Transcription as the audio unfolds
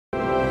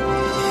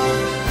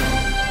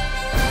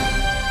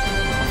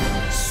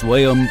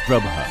Swayam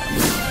Prabha.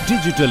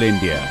 Digital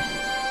India.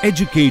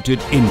 Educated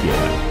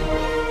India.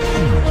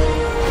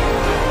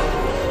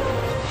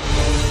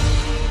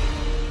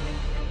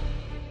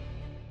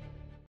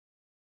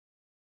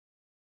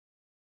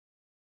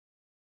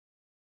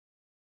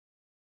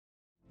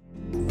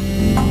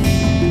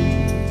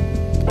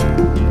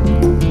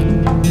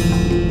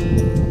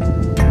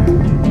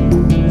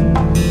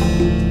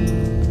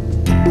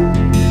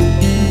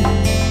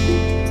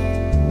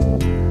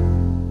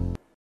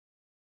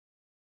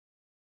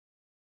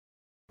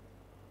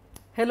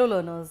 Hello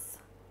learners,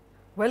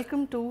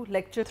 welcome to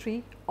lecture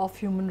 3 of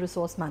Human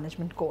Resource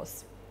Management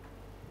course.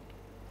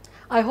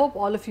 I hope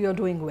all of you are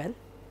doing well.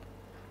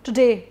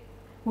 Today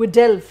we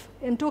delve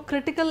into a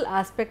critical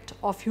aspect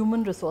of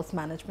human resource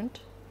management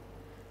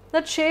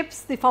that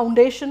shapes the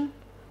foundation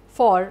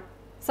for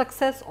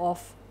success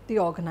of the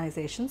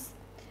organizations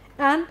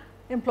and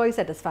employee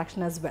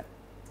satisfaction as well.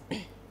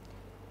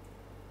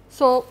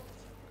 So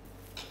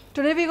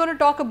today we are going to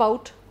talk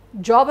about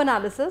job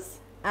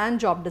analysis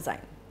and job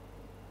design.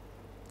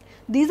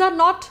 These are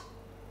not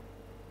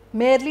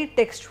merely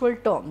textual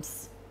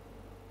terms,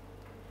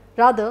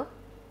 rather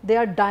they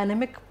are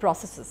dynamic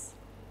processes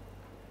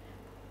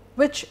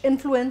which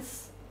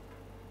influence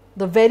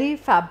the very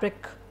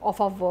fabric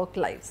of our work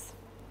lives.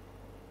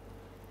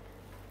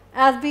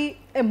 As we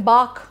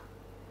embark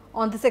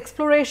on this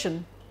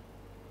exploration,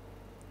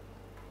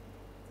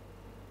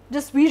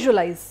 just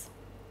visualize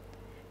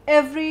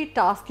every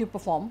task you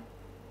perform,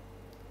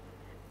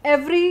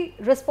 every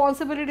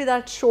responsibility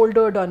that's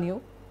shouldered on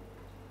you,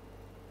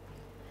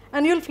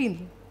 and you will feel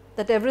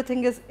that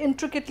everything is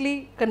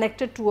intricately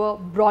connected to a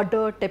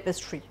broader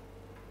tapestry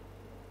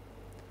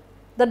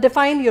that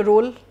define your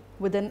role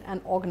within an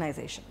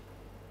organization.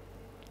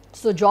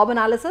 So job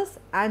analysis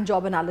and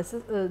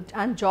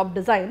job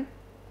design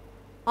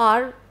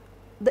are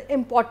the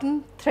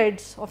important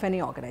threads of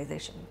any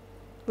organization,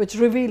 which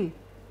reveal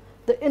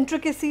the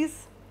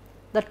intricacies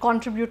that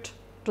contribute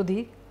to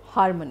the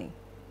harmony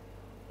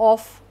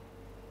of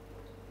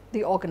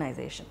the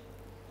organization.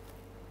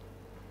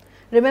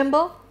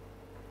 Remember,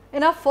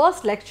 in our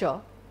first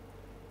lecture,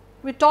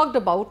 we talked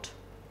about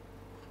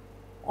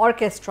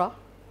orchestra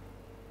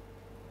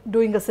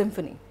doing a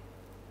symphony.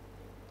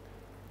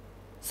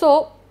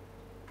 So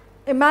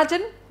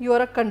imagine you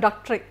are a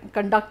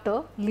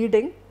conductor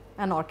leading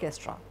an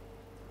orchestra.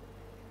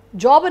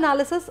 Job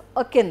analysis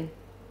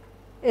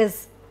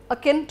is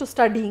akin to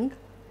studying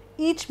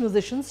each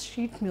musician's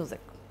sheet music.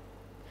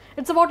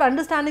 It's about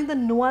understanding the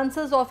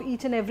nuances of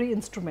each and every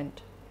instrument.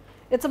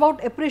 It's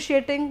about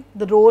appreciating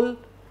the role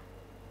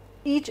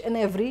each and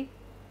every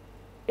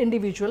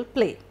individual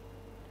play.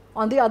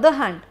 On the other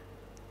hand,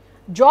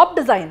 job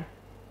design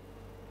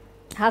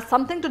has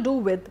something to do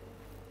with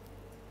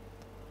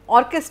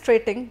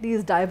orchestrating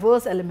these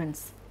diverse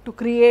elements to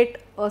create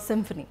a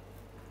symphony,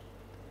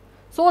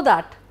 so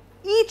that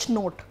each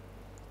note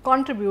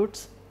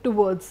contributes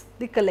towards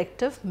the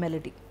collective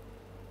melody.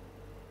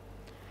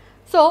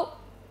 So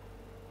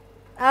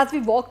as we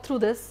walk through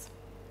this,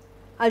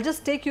 I'll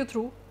just take you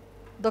through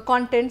the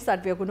contents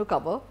that we are going to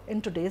cover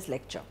in today's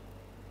lecture.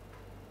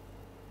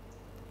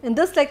 In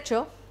this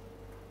lecture,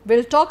 we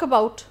will talk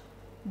about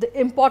the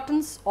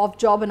importance of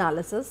job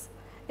analysis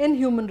in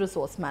human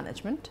resource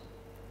management.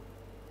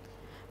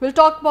 We will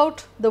talk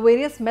about the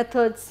various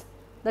methods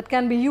that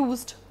can be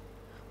used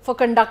for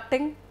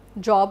conducting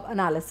job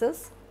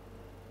analysis.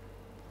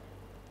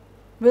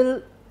 We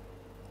will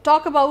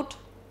talk about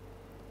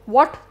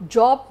what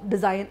job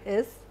design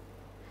is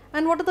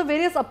and what are the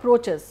various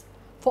approaches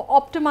for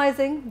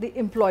optimizing the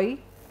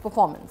employee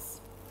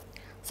performance.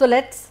 So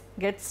let's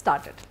get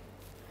started.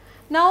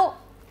 Now,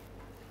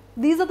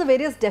 these are the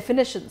various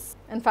definitions,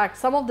 in fact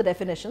some of the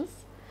definitions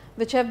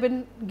which have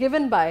been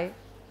given by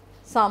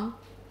some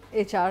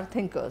HR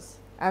thinkers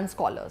and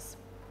scholars.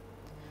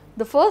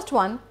 The first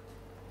one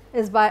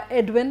is by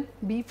Edwin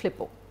B.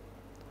 Flippo.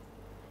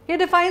 He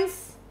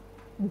defines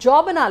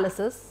job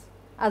analysis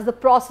as the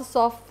process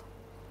of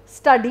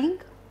studying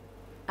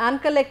and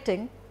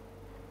collecting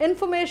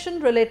information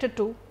related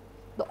to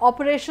the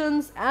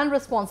operations and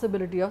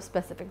responsibility of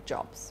specific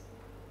jobs.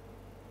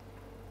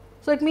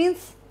 So it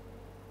means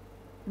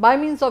by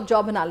means of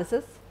job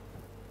analysis,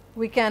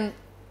 we can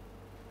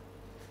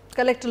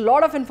collect a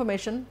lot of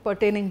information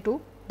pertaining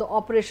to the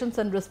operations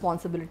and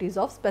responsibilities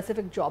of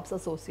specific jobs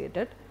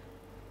associated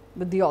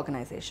with the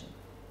organization.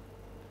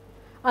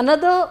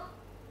 Another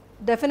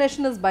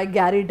definition is by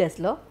Gary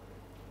Dessler.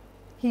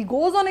 He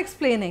goes on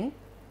explaining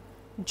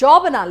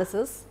job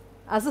analysis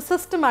as a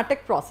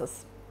systematic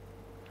process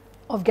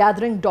of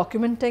gathering,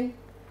 documenting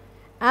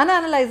and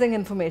analyzing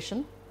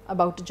information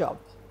about a job.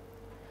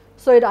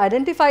 So it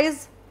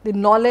identifies the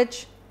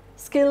knowledge,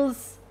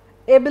 skills,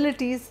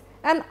 abilities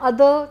and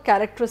other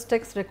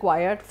characteristics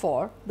required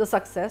for the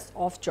success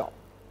of job.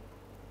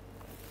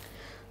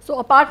 So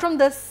apart from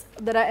this,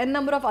 there are n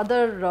number of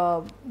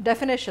other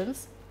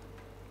definitions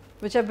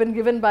which have been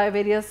given by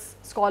various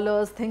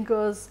scholars,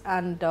 thinkers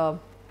and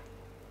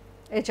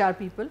HR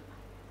people,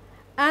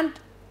 and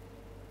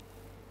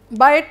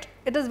by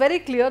it is very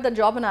clear that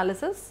job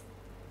analysis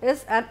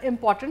is an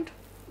important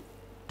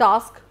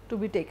task to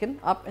be taken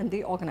up in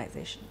the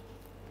organization.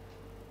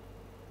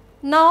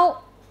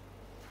 Now,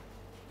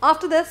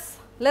 after this,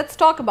 let us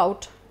talk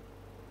about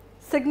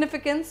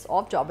significance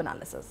of job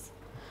analysis.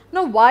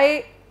 Now,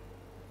 why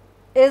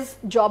is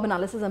job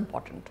analysis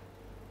important?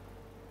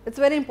 It is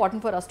very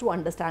important for us to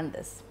understand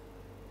this.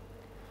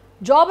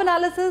 Job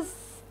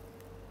analysis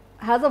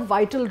has a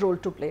vital role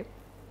to play.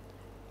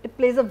 It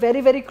plays a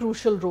very, very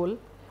crucial role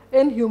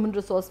in human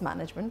resource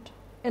management,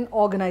 in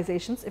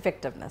organizations'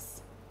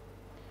 effectiveness,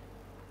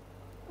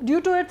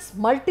 due to its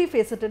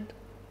multifaceted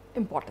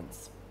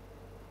importance.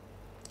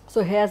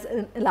 So, here is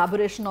an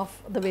elaboration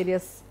of the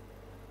various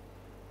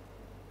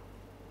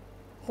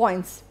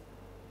points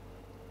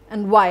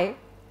and why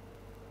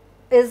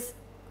is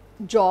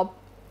job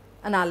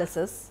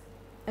analysis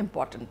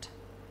important.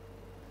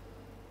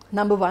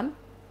 Number one,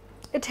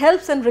 it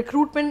helps in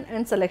recruitment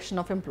and selection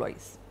of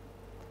employees.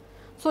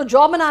 So,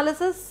 job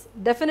analysis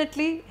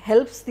definitely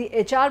helps the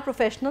HR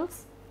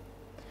professionals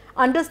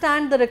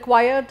understand the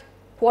required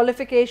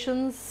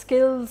qualifications,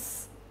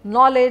 skills,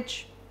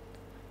 knowledge,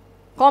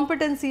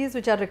 competencies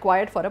which are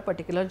required for a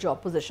particular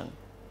job position.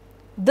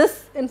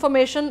 This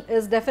information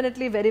is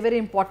definitely very, very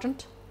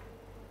important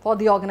for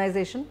the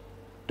organization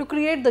to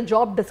create the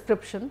job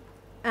description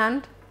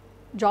and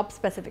job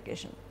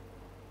specification.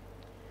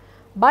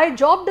 By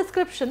job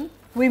description,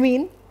 we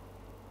mean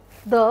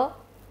the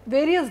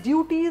various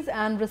duties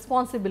and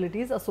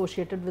responsibilities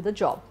associated with the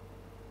job,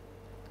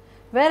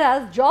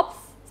 whereas job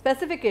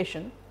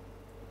specification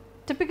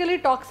typically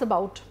talks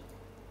about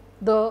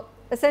the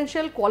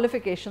essential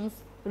qualifications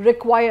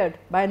required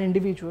by an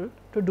individual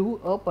to do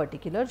a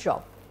particular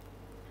job.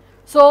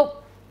 So,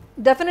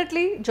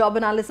 definitely job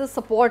analysis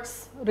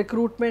supports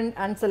recruitment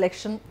and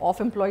selection of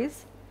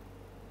employees.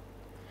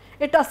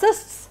 It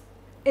assists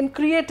in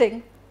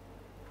creating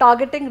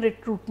targeting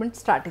recruitment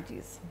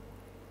strategies.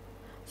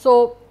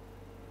 So,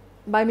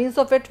 by means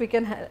of it we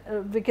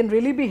can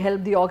really be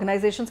helped, the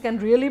organizations can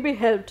really be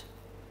helped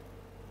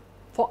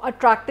for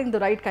attracting the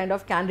right kind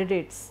of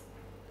candidates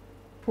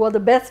who are the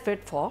best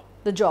fit for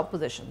the job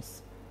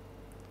positions,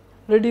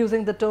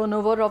 reducing the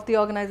turnover of the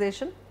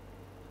organization,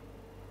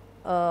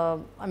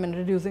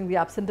 reducing the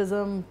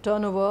absenteeism,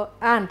 turnover,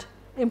 and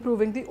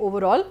improving the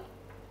overall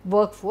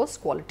workforce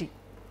quality.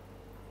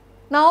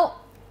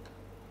 Now,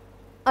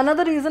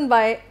 another reason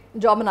why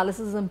job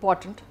analysis is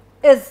important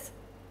is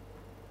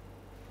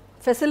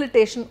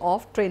facilitation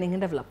of training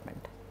and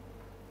development.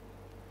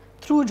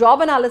 Through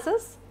job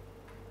analysis,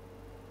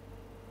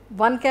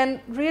 one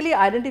can really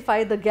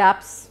identify the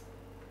gaps,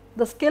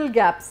 the skill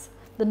gaps,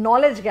 the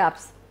knowledge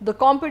gaps, the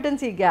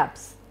competency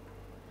gaps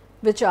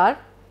which are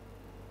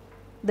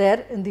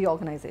there in the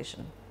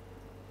organization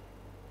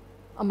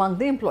among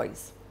the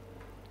employees.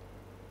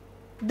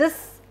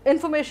 This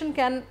information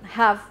can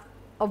have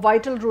a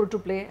vital role to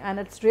play, and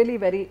it is really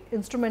very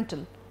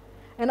instrumental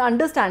in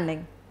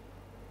understanding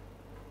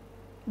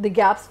the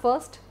gaps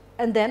first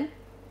and then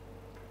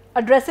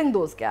addressing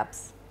those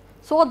gaps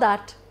so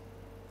that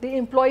the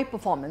employee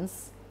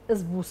performance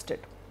is boosted.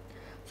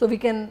 So, we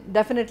can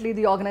definitely,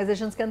 the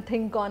organizations can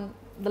think on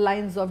the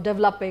lines of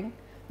developing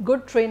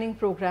good training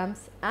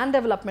programs and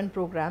development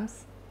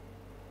programs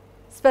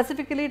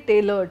specifically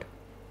tailored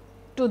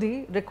to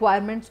the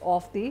requirements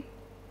of the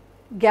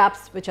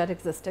gaps which are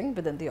existing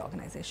within the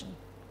organization.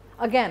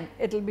 Again,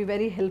 it will be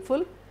very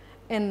helpful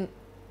in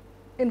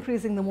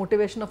increasing the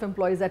motivation of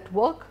employees at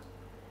work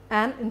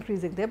and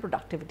increasing their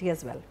productivity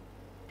as well.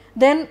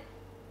 Then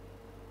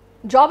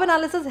job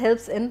analysis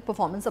helps in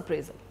performance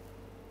appraisal.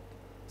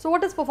 So,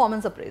 what is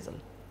performance appraisal?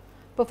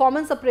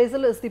 Performance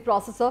appraisal is the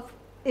process of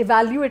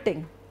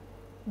evaluating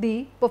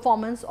the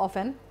performance of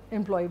an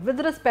employee with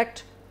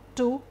respect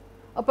to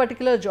a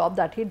particular job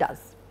that he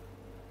does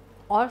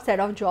or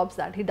set of jobs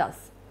that he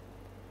does.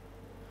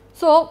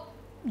 So,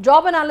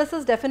 job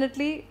analysis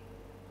definitely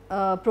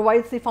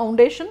provides the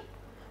foundation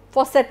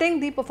for setting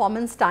the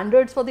performance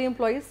standards for the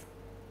employees.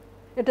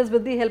 It is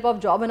with the help of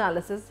job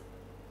analysis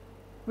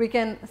we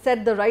can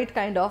set the right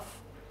kind of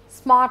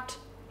smart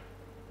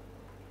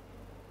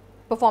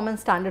performance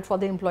standard for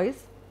the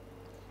employees,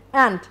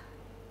 and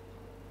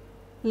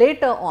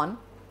later on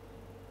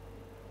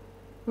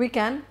we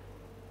can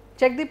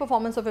check the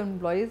performance of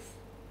employees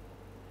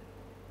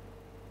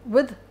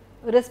with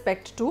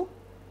respect to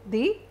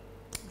the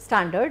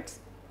standards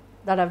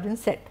that have been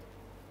set.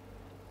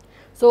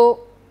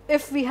 So,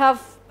 if we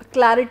have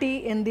clarity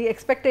in the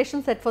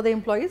expectations set for the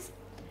employees,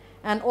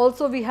 and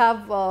also we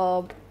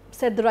have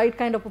set the right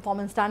kind of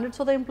performance standards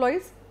for the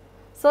employees,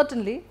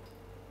 certainly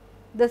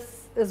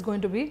this is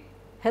going to be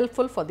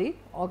helpful for the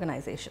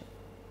organization.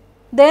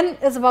 Then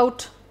is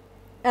about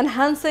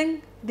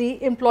enhancing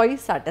the employee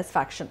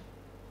satisfaction.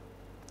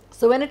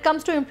 So, when it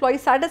comes to employee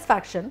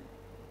satisfaction,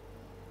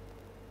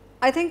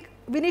 I think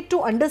we need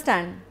to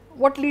understand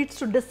what leads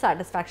to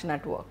dissatisfaction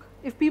at work.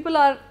 If people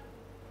are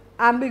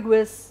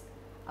ambiguous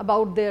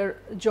about their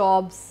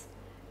jobs,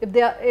 if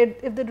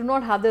they do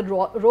not have their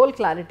role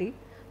clarity,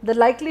 the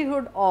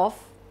likelihood of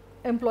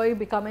employee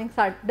becoming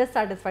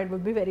dissatisfied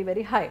would be very,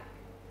 very high.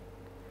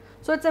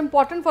 So, it is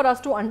important for us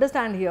to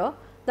understand here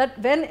that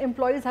when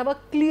employees have a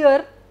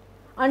clear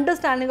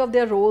understanding of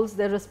their roles,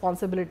 their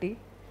responsibility,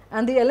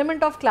 and the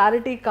element of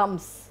clarity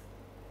comes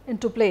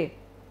into play,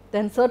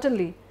 then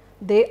certainly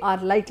they are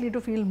likely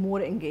to feel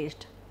more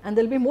engaged and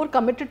they will be more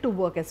committed to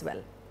work as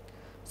well.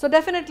 So,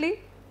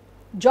 definitely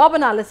job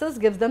analysis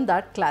gives them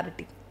that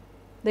clarity.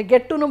 They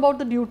get to know about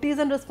the duties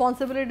and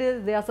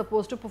responsibilities they are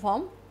supposed to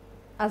perform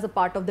as a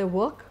part of their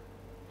work,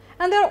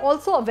 and they are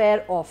also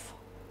aware of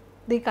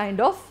the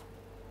kind of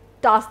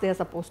tasks they are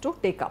supposed to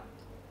take up.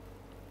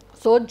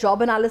 So,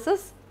 job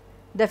analysis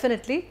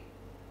definitely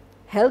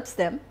helps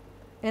them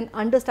in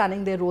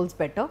understanding their roles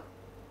better,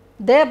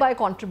 thereby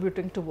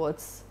contributing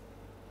towards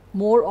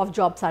more of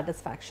job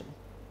satisfaction.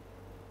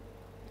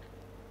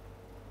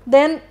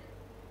 Then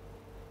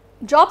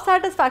job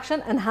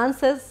satisfaction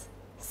enhances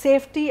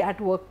safety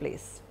at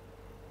workplace.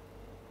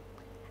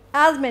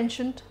 As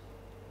mentioned,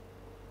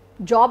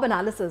 job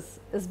analysis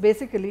is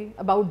basically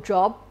about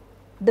job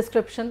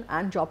description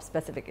and job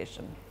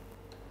specification.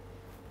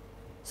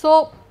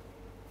 So,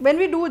 when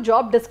we do a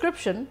job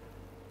description,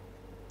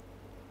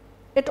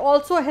 it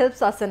also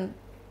helps us in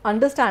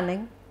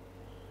understanding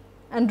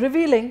and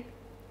revealing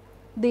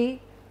the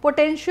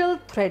potential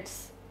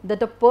threats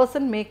that a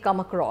person may come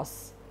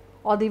across,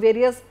 or the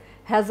various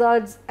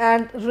hazards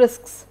and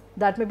risks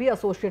that may be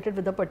associated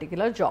with a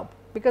particular job,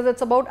 because it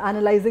is about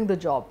analyzing the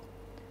job.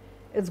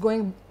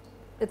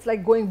 It's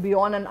like going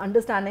beyond and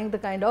understanding the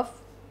kind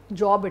of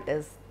job it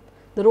is,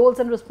 the roles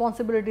and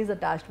responsibilities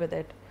attached with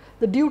it,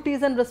 the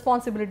duties and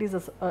responsibilities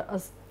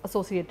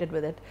associated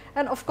with it,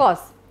 and of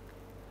course,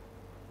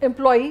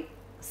 employee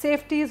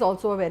safety is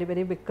also a very,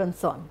 very big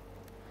concern.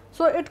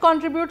 So, it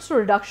contributes to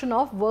reduction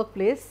of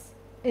workplace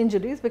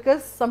injuries,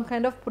 because some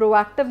kind of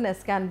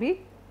proactiveness can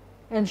be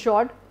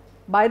ensured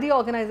by the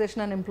organization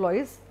and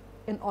employees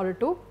in order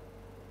to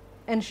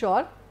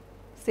ensure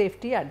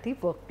safety at the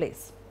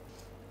workplace.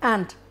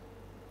 And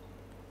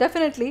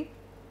definitely,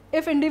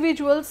 if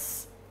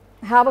individuals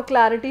have a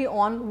clarity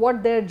on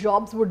what their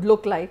jobs would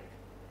look like,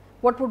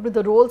 what would be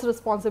the roles,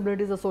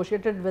 responsibilities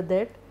associated with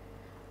it,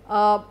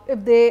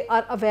 if they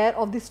are aware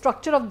of the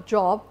structure of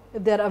job,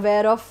 if they are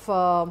aware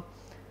of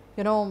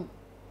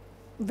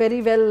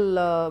very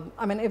well,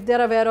 if they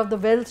are aware of the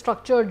well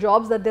structured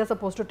jobs that they are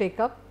supposed to take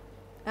up,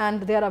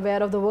 and they are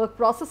aware of the work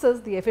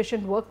processes, the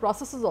efficient work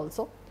processes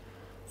also,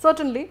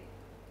 certainly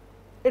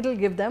it will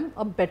give them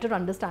a better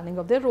understanding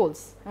of their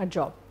roles at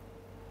job,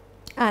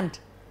 and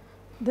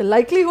the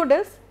likelihood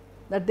is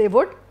that they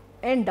would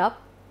end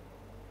up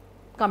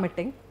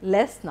committing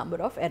less number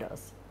of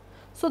errors.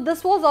 So,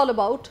 this was all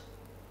about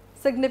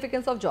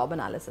significance of job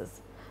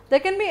analysis. There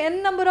can be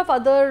n number of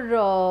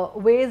other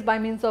ways by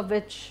means of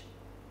which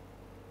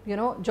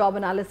job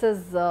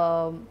analysis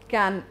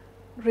can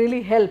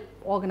really help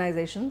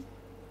organizations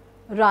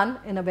run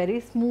in a very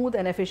smooth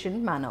and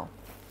efficient manner.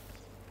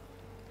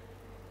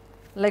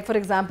 Like for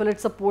example, it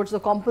supports the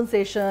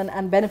compensation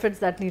and benefits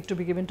that need to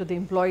be given to the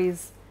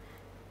employees,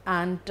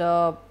 and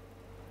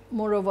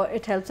moreover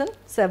it helps in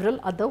several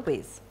other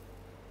ways.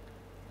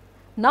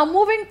 Now,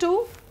 moving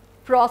to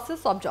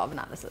process of job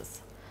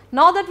analysis.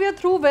 Now that we are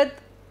through with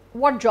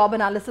what job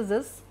analysis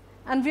is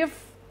and we have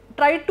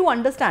tried to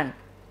understand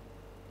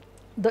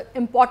the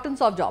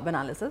importance of job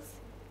analysis,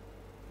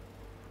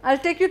 I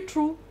will take you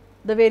through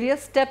the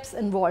various steps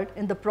involved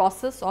in the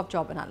process of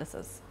job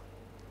analysis,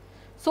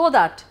 so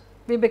that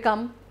we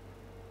become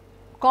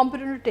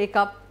competent to take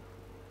up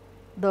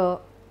the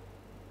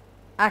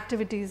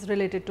activities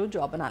related to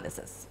job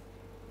analysis.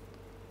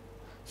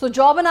 So,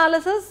 job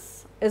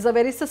analysis is a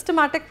very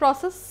systematic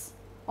process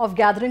of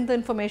gathering the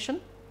information,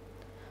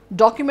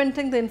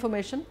 documenting the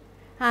information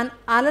and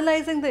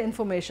analyzing the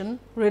information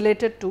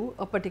related to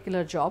a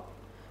particular job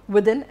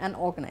within an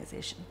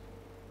organization.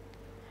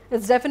 It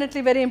is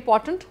definitely very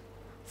important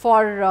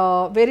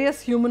for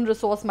various human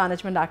resource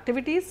management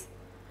activities,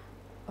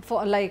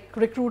 for like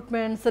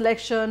recruitment,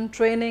 selection,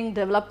 training,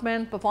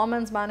 development,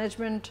 performance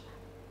management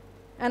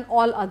and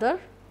all other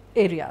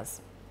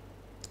areas.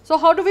 So,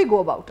 how do we go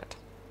about it?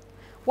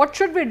 What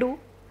should we do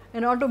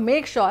in order to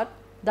make sure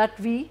that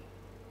we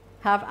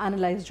have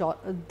analyzed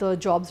the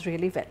jobs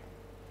really well?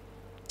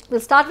 We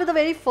will start with the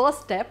very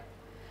first step,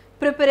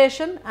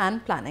 preparation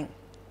and planning.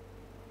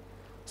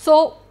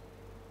 So,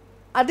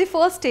 at the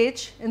first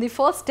stage, in the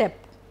first step,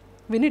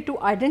 we need to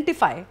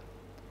identify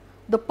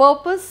the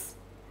purpose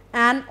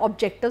and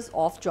objectives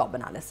of job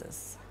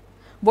analysis.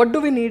 What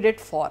do we need it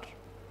for?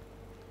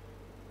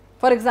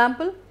 For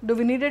example, do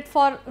we need it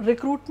for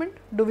recruitment?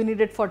 Do we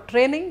need it for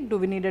training? Do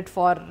we need it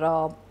for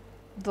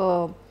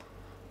the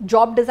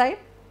job design?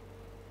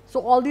 So,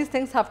 all these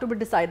things have to be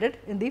decided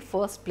in the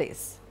first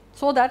place,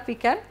 so that we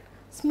can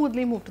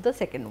smoothly move to the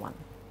second one.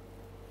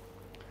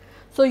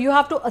 So, you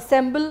have to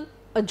assemble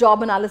a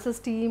job analysis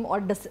team or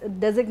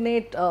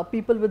designate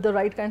people with the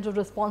right kinds of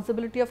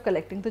responsibility of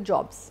collecting the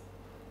jobs.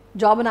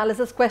 Job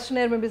analysis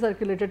questionnaire may be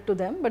circulated to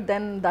them, but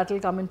then that will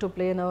come into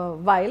play in a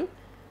while.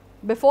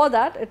 Before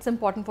that, it is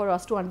important for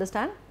us to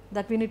understand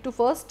that we need to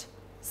first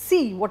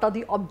see what are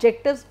the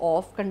objectives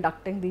of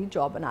conducting the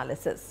job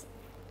analysis.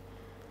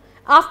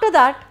 After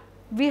that,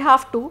 we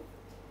have to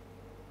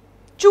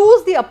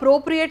choose the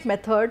appropriate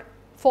method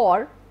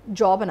for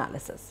job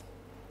analysis.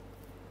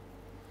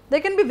 There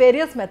can be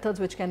various methods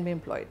which can be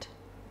employed.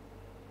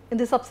 In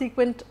the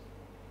subsequent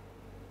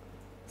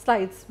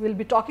slides, we will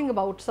be talking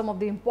about some of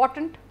the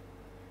important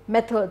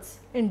methods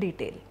in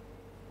detail.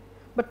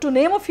 But to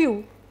name a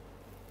few,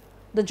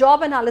 the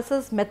job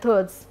analysis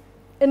methods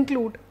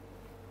include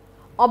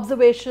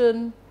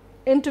observation,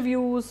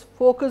 interviews,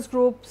 focus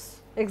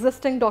groups,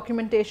 existing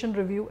documentation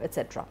review,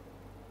 etc.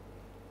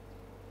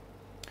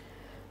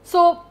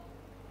 So,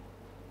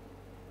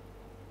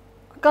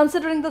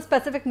 considering the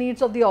specific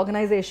needs of the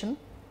organization,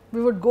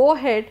 we would go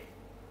ahead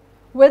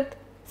with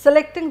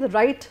selecting the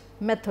right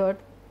method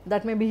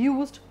that may be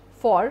used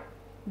for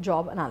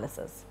job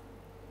analysis.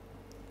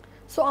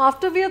 So,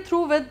 after we are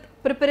through with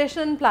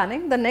preparation and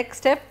planning, the next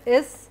step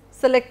is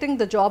selecting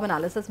the job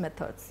analysis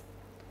methods.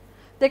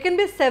 There can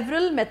be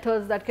several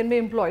methods that can be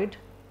employed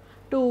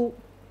to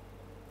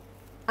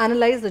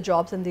analyze the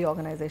jobs in the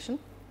organization.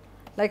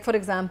 Like for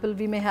example,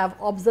 we may have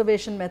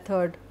observation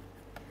method,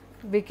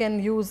 we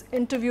can use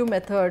interview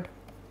method,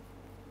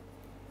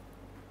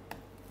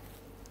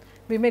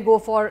 we may go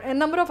for a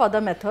number of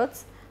other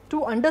methods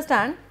to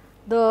understand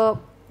the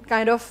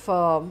kind of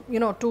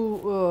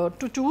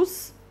to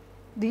choose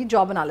the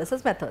job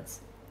analysis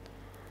methods.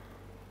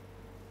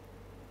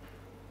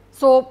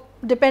 So,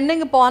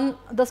 depending upon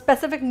the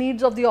specific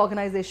needs of the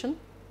organization,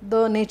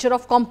 the nature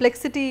of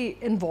complexity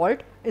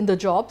involved in the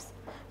jobs,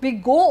 we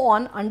go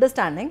on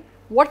understanding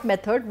what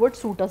method would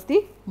suit us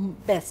the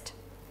best.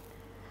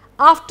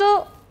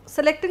 After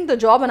selecting the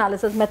job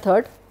analysis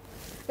method,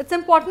 it is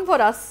important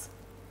for us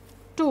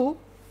to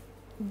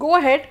go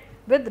ahead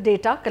with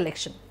data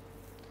collection.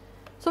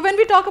 So, when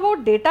we talk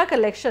about data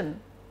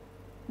collection,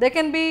 there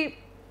can be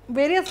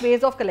various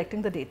ways of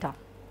collecting the data.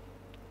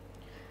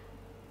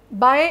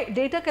 By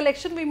data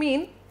collection, we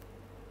mean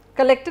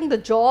collecting the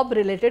job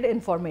related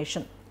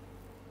information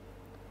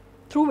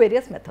through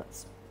various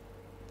methods.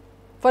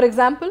 For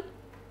example,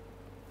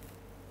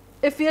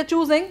 if we are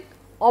choosing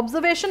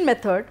observation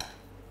method,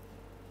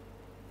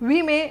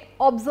 we may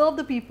observe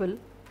the people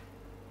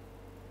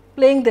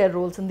playing their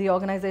roles in the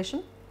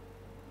organization,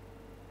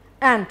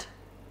 and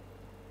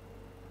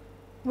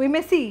we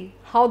may see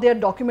how they are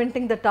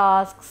documenting the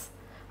tasks,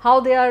 how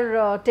they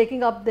are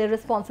taking up their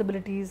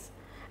responsibilities,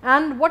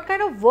 and what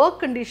kind of work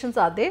conditions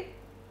are they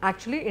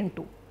actually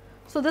into.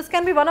 So, this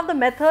can be one of the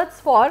methods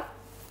for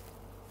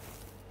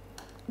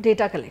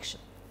data collection.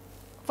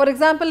 For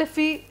example, if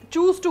we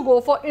choose to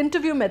go for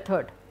interview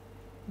method,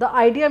 the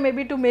idea may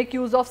be to make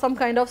use of some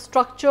kind of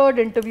structured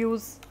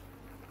interviews,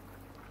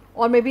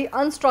 or maybe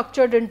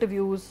unstructured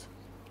interviews,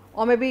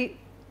 or maybe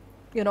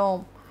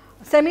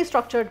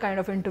semi-structured kind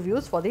of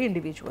interviews for the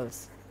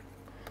individuals.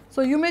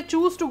 So, you may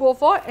choose to go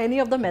for any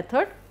of the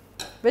method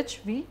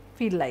which we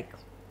feel like.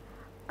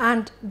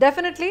 And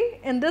definitely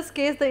in this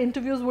case, the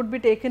interviews would be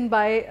taken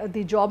by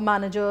the job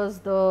managers,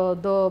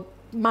 the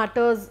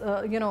matters,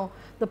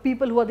 the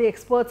people who are the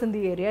experts in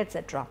the area,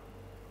 etc.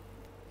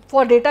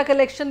 For data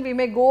collection, we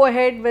may go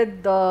ahead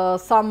with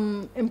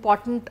some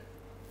important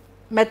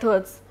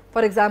methods.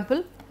 For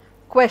example,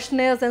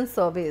 questionnaires and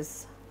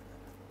surveys.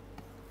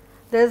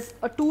 There is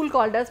a tool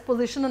called as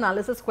position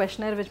analysis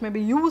questionnaire which may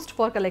be used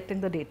for collecting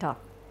the data.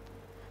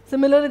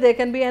 Similarly, there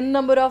can be n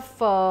number of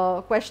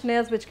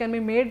questionnaires which can be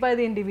made by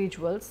the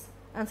individuals,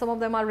 and some of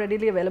them are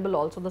readily available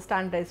also. The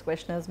standardized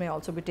questionnaires may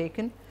also be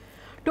taken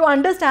to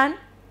understand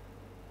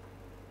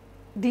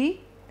the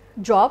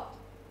job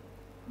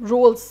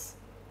roles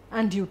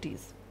and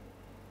duties.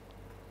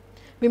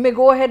 We may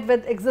go ahead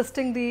with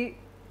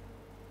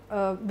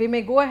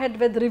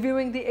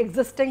reviewing the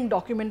existing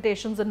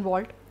documentations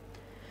involved.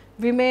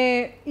 We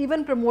may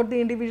even promote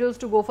the individuals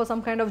to go for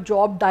some kind of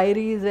job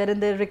diaries wherein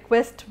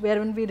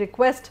we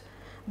request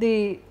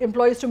the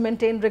employees to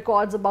maintain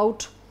records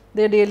about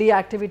their daily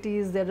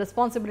activities, their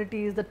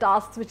responsibilities, the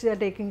tasks which they are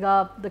taking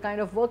up, the kind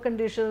of work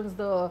conditions,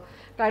 the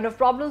kind of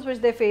problems which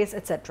they face,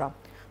 etc.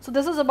 So,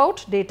 this is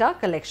about data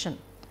collection.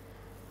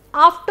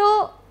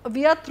 After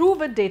we are through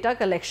with data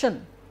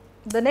collection,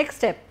 the next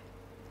step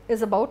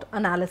is about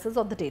analysis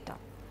of the data.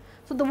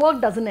 So, the work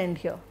does not end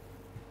here.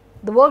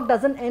 The work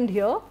does not end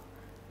here.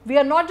 We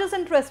are not just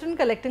interested in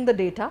collecting the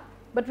data,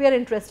 but we are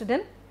interested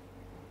in,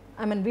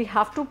 we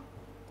have to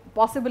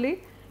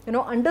possibly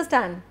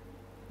understand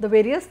the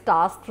various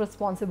tasks,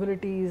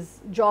 responsibilities,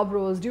 job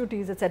roles,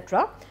 duties,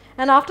 etc.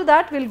 And after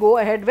that, we will go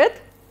ahead with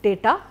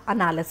data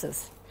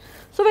analysis.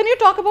 So, when you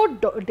talk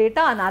about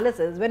data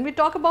analysis,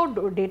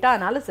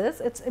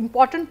 it is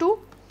important to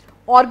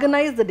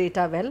organize the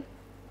data well,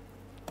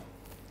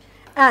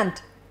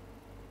 and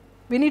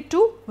we need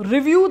to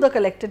review the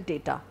collected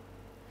data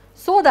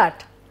so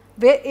that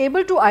we are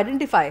able to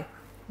identify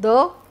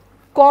the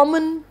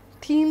common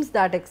themes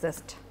that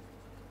exist.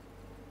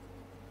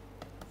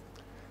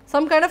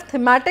 Some kind of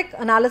thematic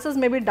analysis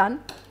may be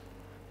done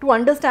to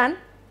understand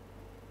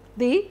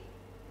the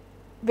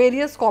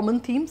various common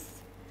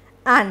themes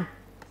and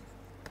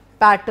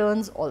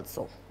patterns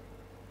also.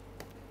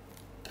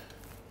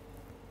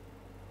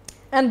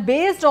 And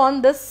based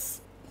on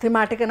this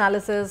thematic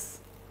analysis,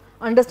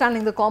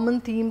 understanding the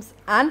common themes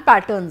and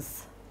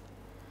patterns,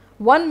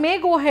 one may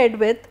go ahead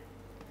with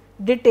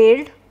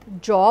detailed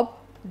job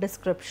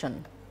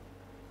description.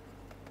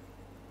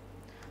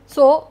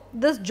 So,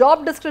 this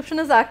job description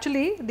is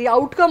actually the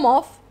outcome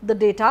of the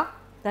data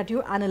that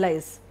you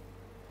analyze,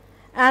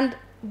 and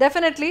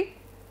definitely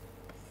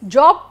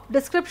job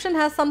description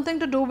has something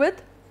to do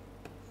with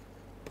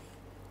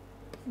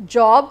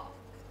job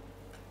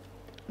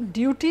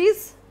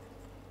duties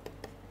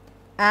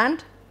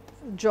and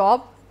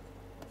job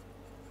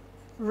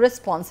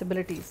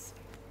responsibilities.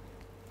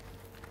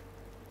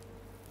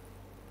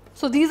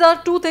 So, these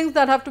are two things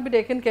that have to be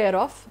taken care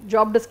of: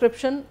 job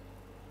description,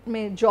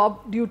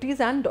 job duties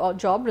and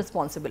job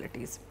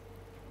responsibilities.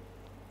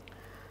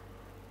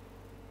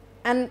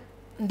 And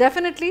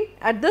definitely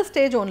at this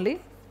stage only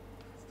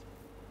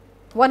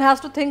one has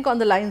to think on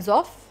the lines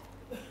of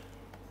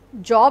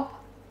job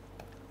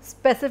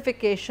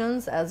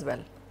specifications as well.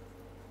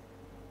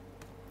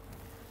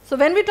 So,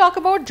 when we talk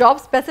about job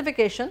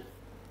specification,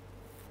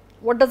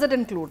 what does it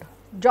include?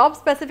 Job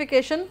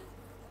specification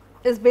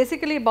is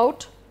basically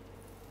about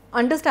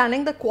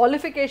understanding the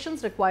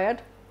qualifications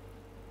required,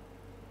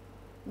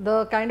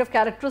 the kind of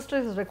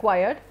characteristics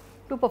required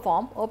to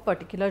perform a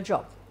particular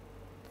job.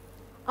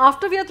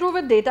 After we are through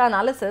with data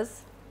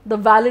analysis, the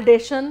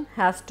validation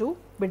has to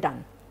be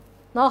done.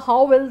 Now,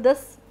 how will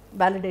this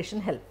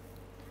validation help?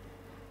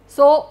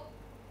 So,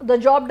 the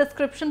job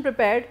description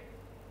prepared,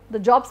 the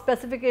job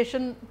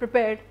specification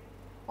prepared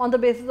on the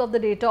basis of the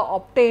data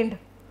obtained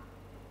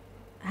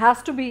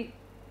has to be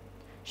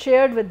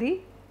shared with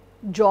the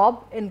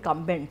job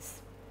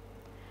incumbents,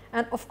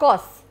 and of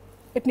course,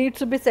 it needs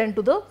to be sent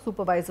to the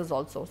supervisors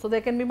also. So,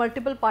 there can be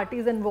multiple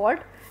parties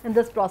involved in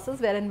this process,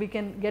 wherein we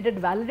can get it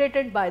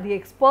validated by the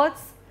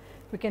experts,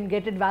 we can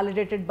get it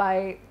validated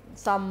by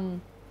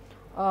some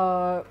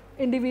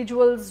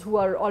individuals who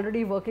are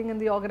already working in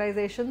the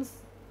organizations,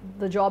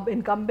 the job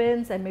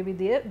incumbents, and maybe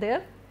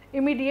their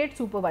immediate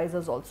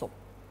supervisors also.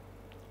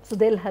 So,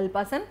 they will help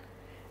us in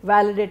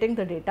validating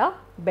the data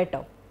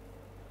better.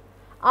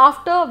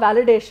 After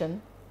validation,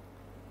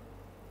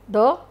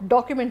 the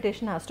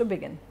documentation has to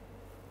begin,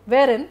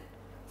 wherein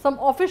some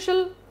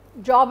official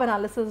job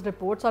analysis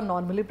reports are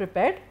normally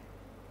prepared,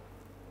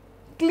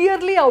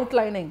 clearly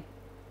outlining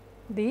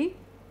the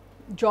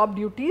job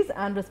duties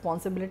and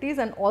responsibilities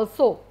and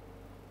also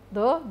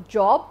the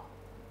job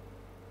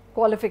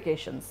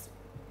qualifications.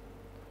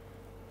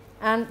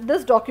 And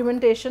this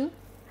documentation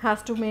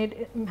has to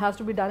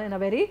be done in a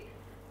very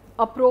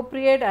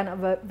appropriate and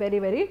a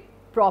very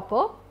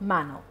proper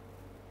manner.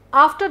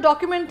 After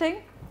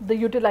documenting, the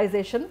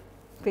utilization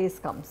phase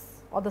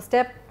comes, or the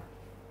step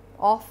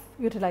of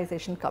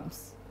utilization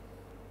comes.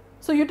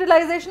 So,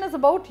 utilization is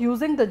about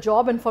using the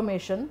job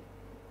information,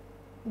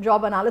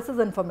 job analysis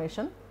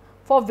information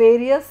for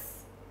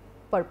various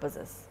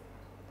purposes.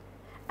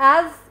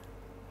 As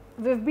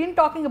we have been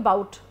talking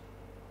about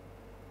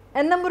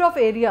n number of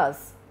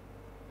areas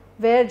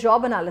where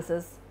job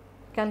analysis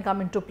can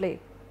come into play.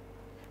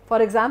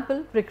 For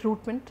example,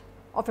 recruitment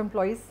of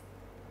employees,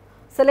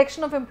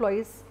 selection of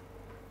employees,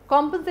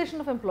 compensation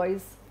of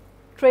employees,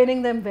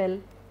 training them well,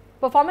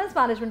 performance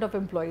management of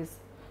employees.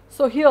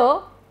 So, here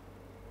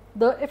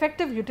the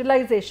effective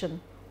utilization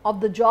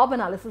of the job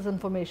analysis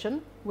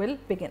information will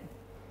begin,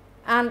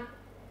 and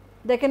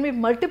there can be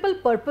multiple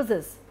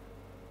purposes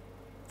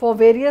for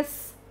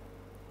various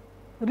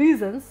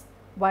reasons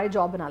why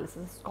job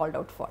analysis is called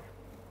out for.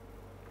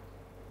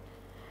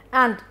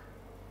 And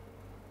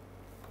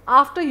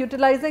after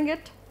utilizing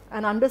it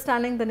and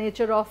understanding the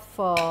nature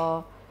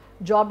of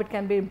job it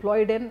can be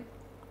employed in,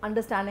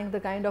 understanding the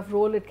kind of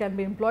role it can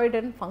be employed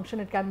in, function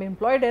it can be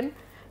employed in,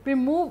 we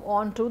move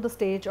on to the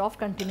stage of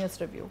continuous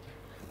review.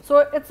 So,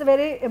 it is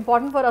very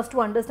important for us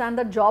to understand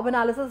that job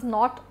analysis is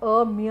not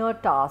a mere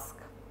task.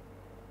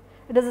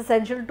 It is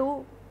essential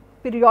to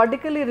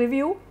periodically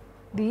review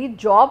the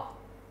job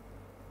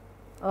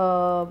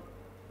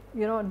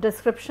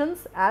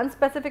descriptions and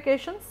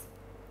specifications,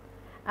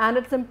 and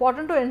it is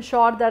important to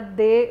ensure that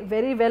they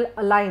very well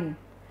align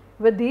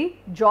with the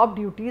job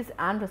duties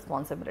and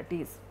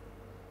responsibilities,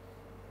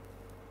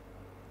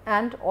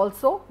 and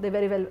also they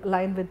very well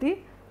align with the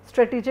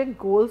strategic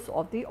goals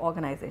of the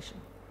organization.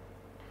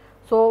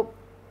 So,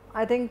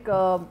 I think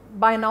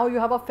by now you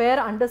have a fair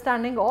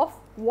understanding of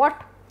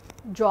what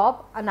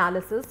job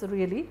analysis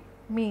really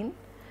mean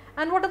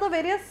and what are the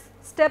various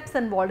steps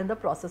involved in the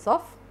process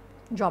of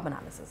job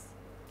analysis.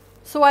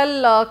 So, I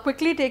will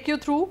quickly take you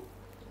through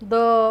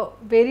the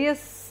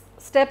various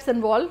steps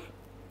involved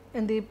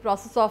in the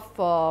process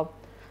of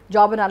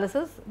job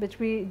analysis, which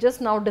we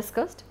just now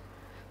discussed.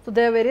 So,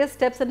 there are various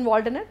steps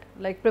involved in it,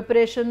 like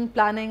preparation,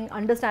 planning,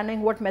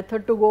 understanding what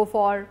method to go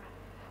for,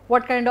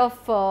 what kind of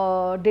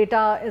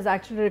data is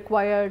actually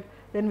required.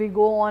 Then we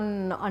go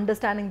on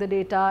understanding the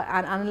data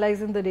and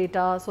analyzing the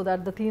data so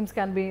that the themes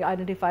can be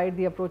identified,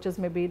 the approaches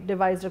may be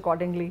devised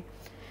accordingly.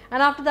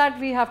 And after that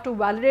we have to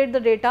validate the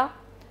data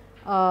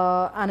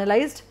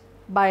analyzed,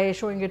 by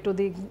showing it to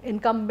the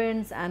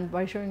incumbents and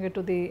by showing it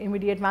to the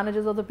immediate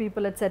managers of the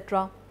people,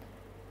 etc.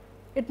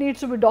 It needs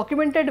to be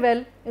documented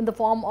well in the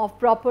form of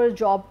proper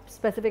job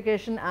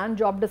specification and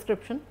job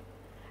description.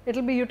 It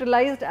will be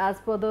utilized as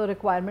per the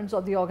requirements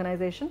of the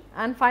organization,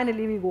 and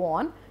finally we go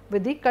on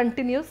with the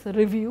continuous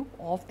review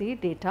of the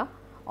data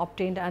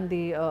obtained and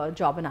the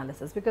job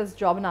analysis, because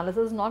job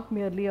analysis is not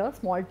merely a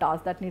small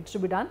task that needs to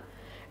be done.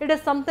 It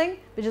is something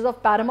which is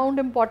of paramount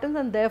importance,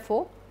 and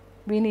therefore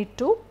we need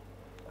to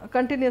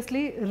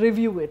continuously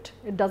review it.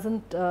 It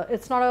doesn't,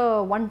 it's not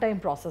a one time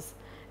process.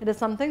 It is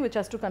something which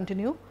has to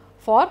continue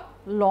for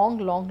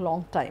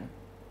long time.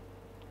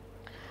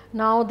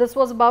 Now this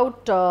was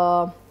about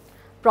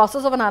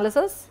process of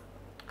analysis.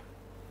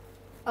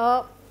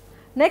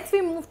 Next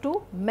we move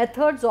to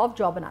methods of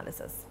job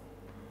analysis.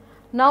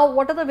 Now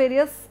what are the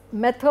various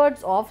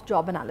methods of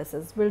job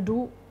analysis? We will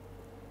do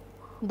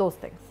those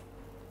things.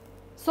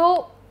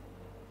 So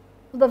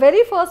the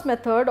very first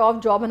method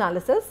of job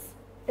analysis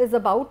is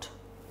about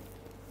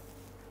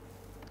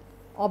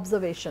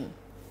observation.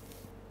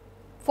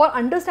 For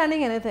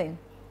understanding anything,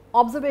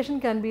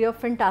 observation can be a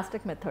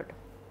fantastic method.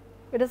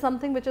 It is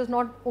something which is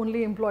not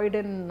only employed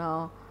in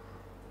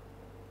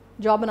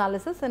job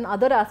analysis, in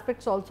other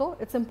aspects also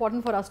it is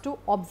important for us to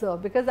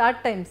observe, because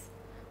at times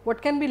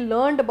what can be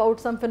learned about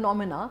some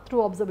phenomena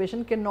through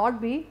observation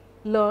cannot be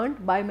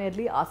learned by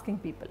merely asking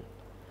people.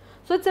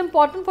 So it is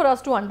important for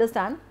us to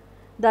understand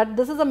that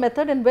this is a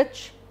method in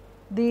which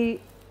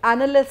the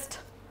analyst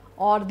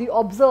or the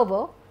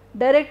observer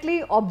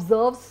directly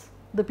observes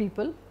the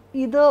people,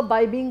 either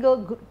by being a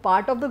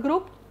part of the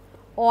group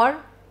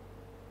or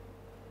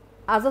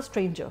as a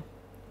stranger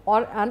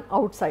or an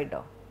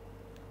outsider,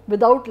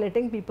 without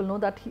letting people know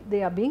that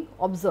they are being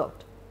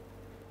observed.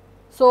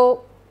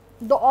 So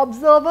the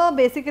observer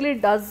basically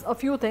does a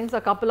few things,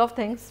 a couple of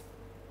things.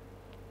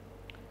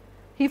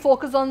 He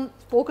focuses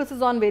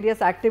on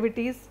various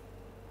activities.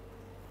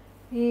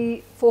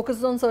 He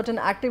focuses on certain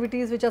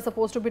activities which are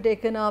supposed to be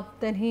taken up.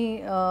 Then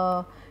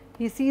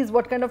he sees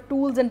what kind of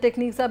tools and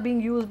techniques are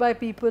being used by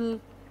people.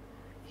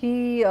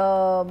 He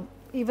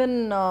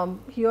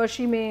he or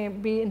she may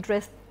be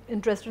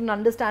interested in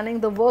understanding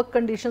the work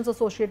conditions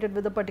associated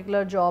with a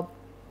particular job,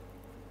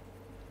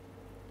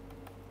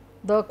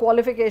 the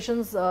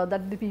qualifications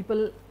that the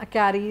people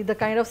carry, the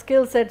kind of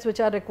skill sets which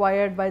are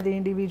required by the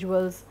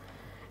individuals,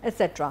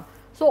 etc.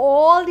 So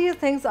all these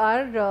things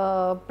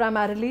are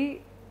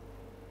primarily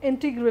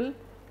integral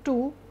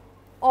to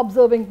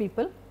observing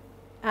people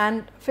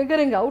and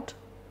figuring out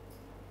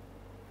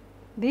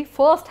the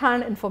first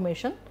hand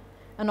information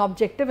and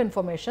objective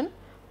information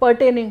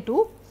pertaining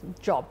to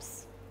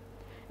jobs.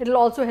 It will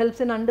also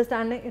help in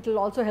understanding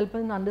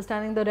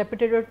the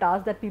repetitive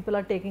tasks that people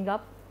are taking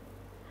up,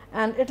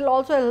 and it will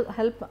also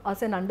help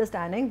us in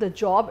understanding the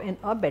job in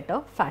a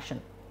better fashion.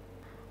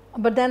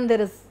 But then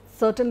there is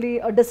certainly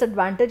a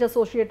disadvantage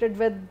associated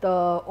with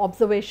the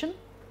observation,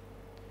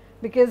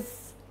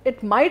 because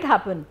it might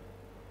happen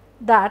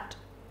that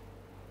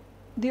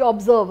the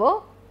observer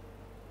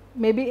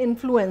may be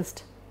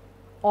influenced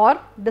or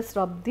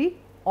disrupt the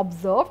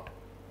observed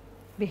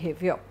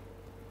behavior.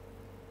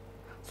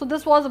 So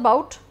this was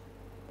about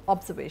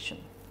observation.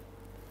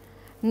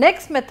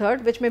 Next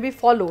method which may be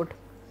followed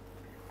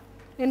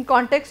in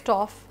context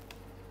of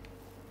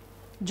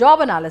job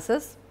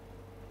analysis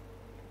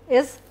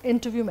is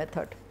interview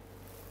method.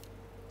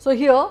 So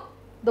here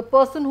the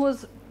person who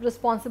is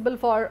responsible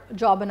for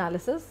job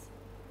analysis,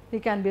 he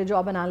can be a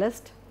job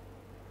analyst.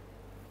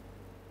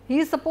 He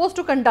is supposed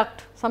to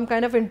conduct some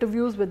kind of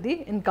interviews with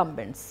the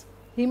incumbents.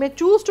 He may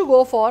choose to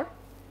go for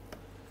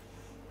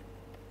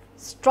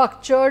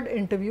structured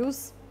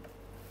interviews.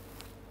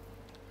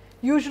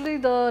 Usually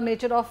the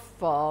nature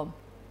of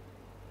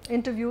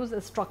interviews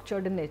is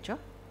structured in nature,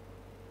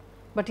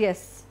 but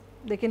yes,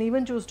 they can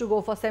even choose to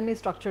go for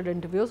semi-structured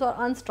interviews or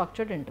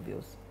unstructured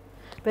interviews,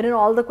 wherein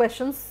all the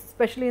questions,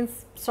 especially in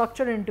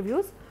structured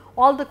interviews,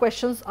 all the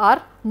questions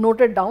are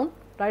noted down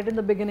right in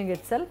the beginning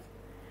itself,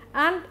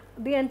 and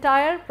the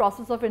entire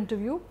process of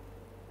interview,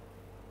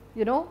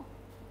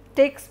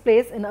 takes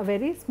place in a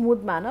very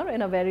smooth manner,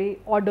 in a very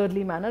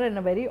orderly manner, in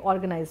a very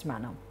organized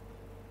manner.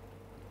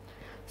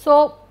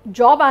 So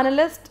job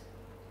analyst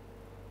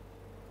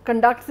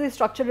conducts the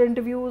structured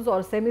interviews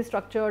or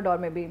semi-structured or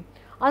maybe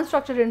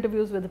unstructured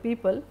interviews with the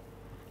people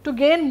to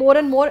gain more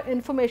and more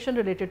information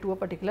related to a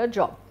particular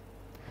job.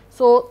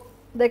 So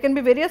there can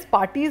be various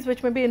parties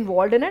which may be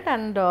involved in it,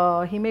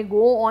 and he may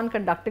go on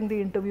conducting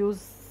the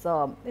interviews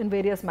in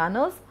various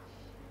manners.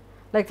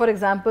 Like for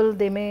example,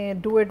 they may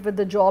do it with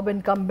the job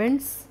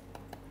incumbents,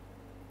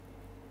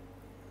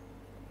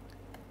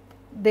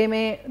 they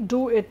may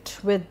do it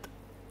with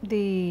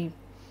the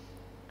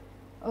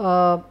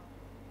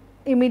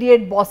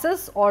immediate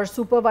bosses or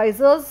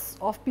supervisors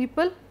of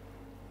people.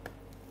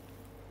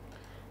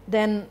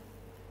 Then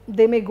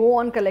they may go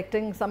on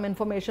collecting some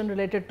information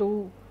related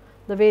to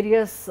the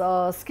various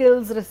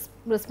skills,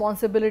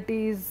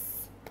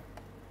 responsibilities,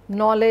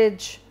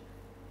 knowledge,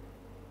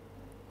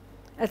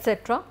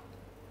 etc.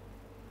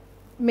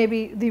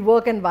 Maybe the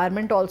work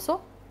environment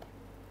also.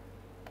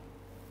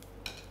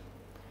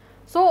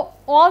 So,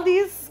 all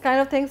these kind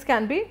of things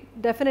can be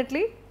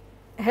definitely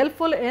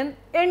helpful in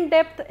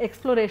in-depth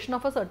exploration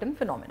of a certain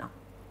phenomena.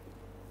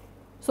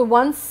 So,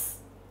 once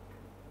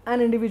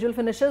an individual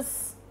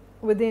finishes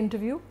with the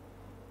interview,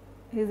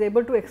 he is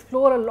able to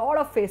explore a lot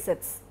of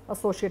facets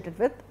associated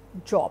with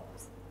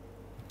jobs.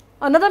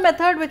 Another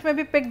method which may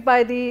be picked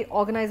by the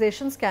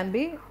organizations can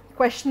be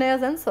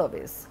questionnaires and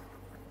surveys.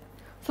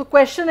 So,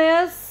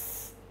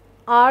 questionnaires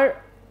and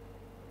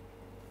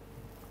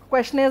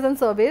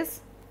surveys.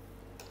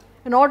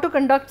 In order to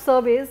conduct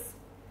surveys,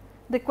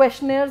 the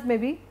questionnaires may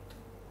be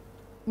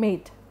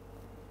made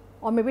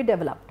or may be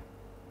developed.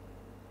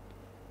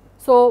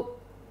 So,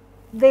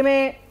 they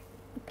may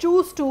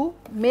choose to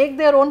make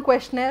their own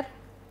questionnaire,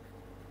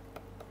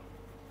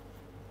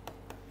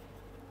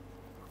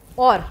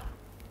 or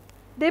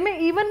they may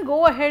even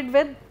go ahead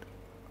with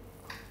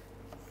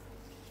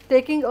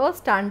taking a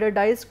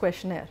standardized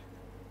questionnaire.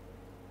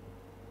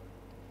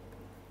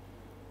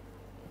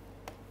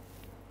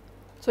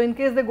 So, in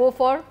case they go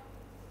for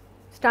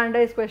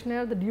standardized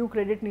questionnaire, the due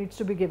credit needs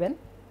to be given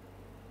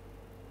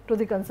to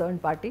the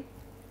concerned party,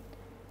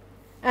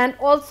 and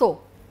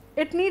also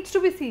it needs to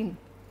be seen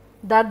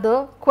that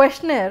the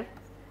questionnaire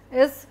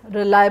is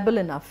reliable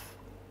enough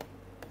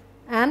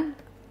and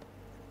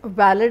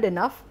valid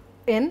enough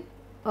in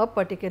a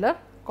particular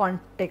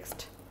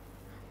context.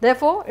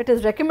 Therefore, it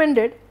is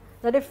recommended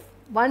that if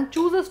one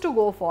chooses to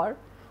go for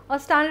a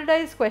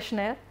standardized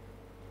questionnaire,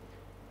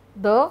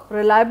 the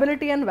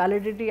reliability and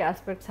validity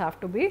aspects have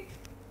to be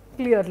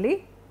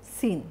clearly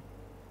seen.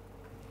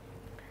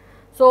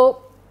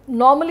 So,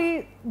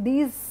 normally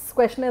these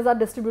questionnaires are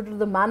distributed to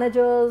the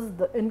managers,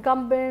 the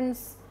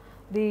incumbents,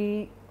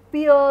 the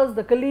peers,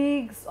 the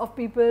colleagues of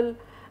people,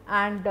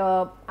 and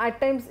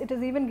at times it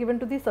is even given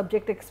to the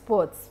subject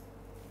experts,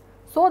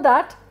 so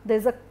that there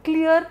is a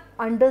clear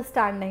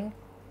understanding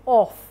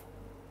of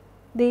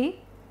the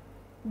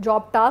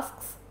job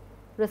tasks,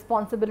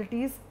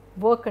 responsibilities,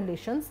 work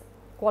conditions,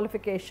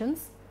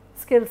 qualifications,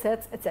 skill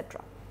sets,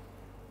 etc.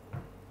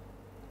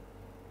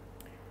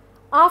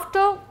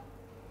 After,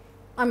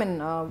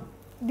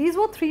 these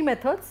were 3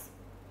 methods.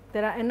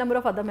 There are n number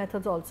of other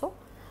methods also.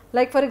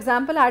 Like for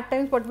example, at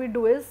times what we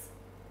do is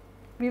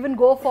we even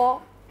go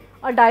for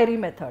a diary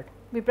method.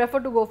 We prefer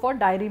to go for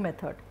diary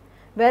method,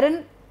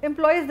 wherein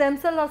employees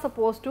themselves are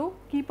supposed to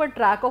keep a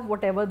track of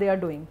whatever they are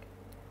doing.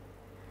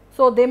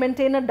 So, they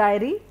maintain a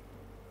diary,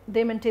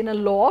 they maintain a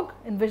log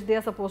in which they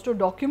are supposed to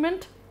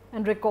document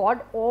and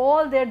record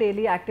all their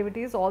daily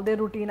activities, all their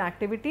routine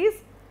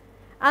activities,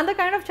 and the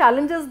kind of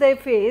challenges they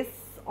face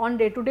on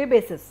day-to-day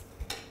basis.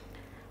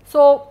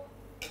 So,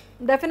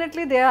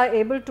 definitely they are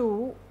able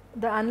to,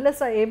 the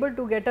analysts are able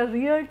to get a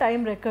real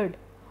time record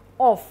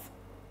of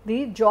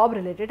the job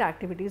related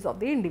activities of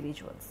the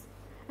individuals,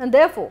 and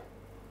therefore,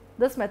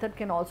 this method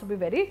can also be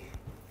very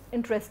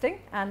interesting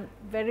and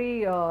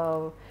very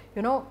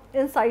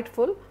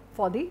insightful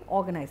for the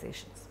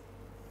organizations.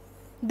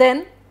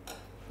 Then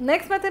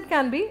next method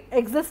can be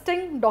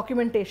existing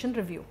documentation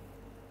review.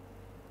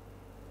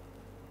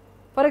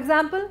 For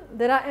example,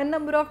 there are n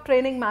number of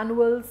training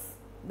manuals,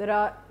 there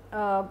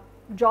are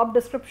job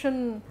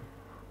description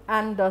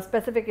and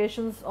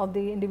specifications of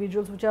the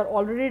individuals which are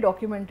already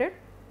documented.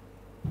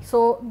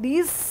 So,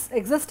 these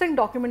existing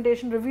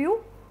documentation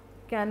review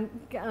can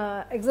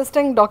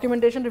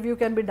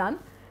be done,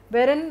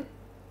 wherein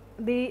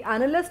the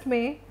analyst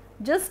may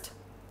just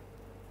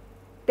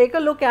take a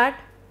look at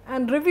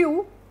and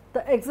review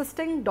the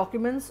existing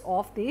documents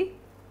of the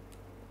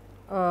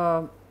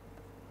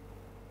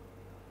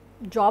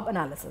job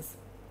analysis.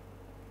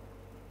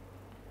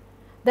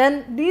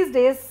 Then these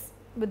days,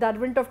 with the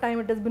advent of time,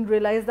 it has been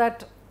realized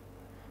that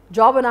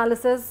job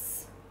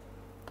analysis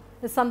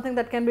is something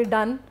that can be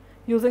done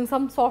using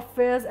some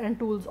softwares and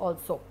tools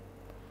also.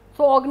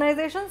 So,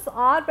 organizations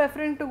are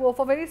preferring to go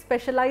for very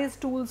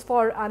specialized tools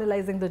for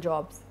analyzing the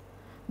jobs.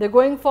 They are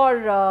going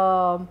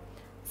for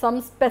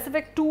some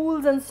specific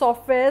tools and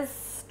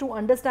softwares to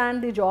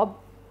understand the job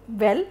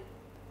well,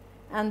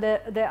 and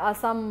there are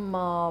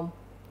some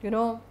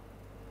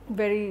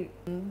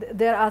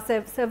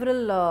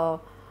several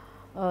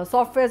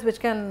softwares which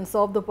can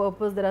serve the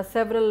purpose. There are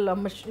several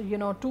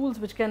tools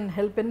which can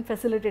help in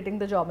facilitating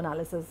the job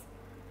analysis.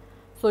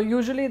 So,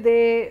 usually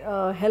they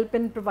help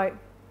in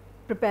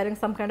preparing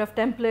some kind of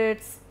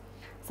templates,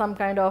 some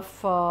kind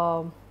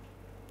of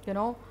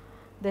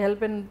they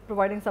help in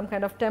providing some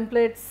kind of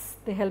templates,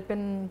 they help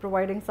in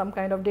providing some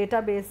kind of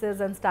databases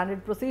and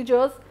standard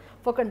procedures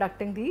for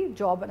conducting the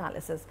job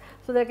analysis.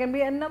 So, there can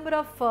be a number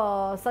of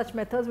such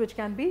methods which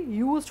can be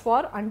used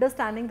for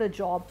understanding the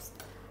jobs.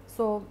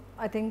 So,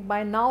 I think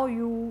by now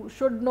you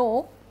should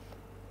know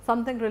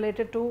something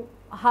related to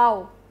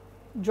how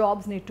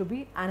jobs need to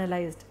be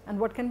analyzed and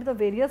what can be the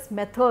various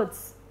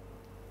methods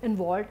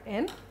involved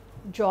in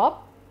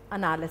job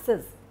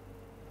analysis.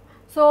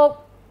 So,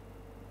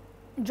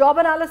 job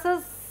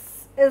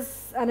analysis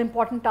is an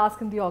important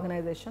task in the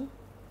organization,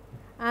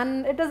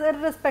 and it is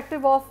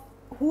irrespective of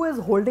who is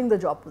holding the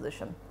job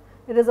position.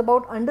 It is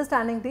about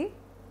understanding the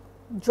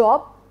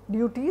job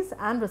duties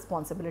and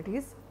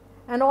responsibilities,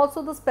 and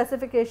also the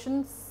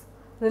specifications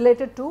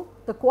related to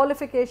the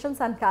qualifications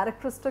and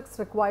characteristics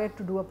required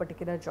to do a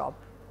particular job.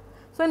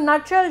 So, in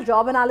nutshell,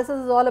 job analysis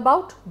is all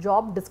about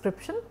job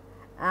description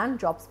and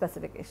job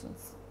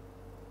specifications.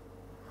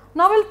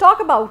 Now, we will talk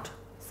about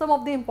some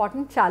of the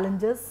important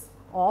challenges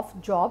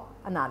of job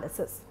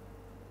analysis.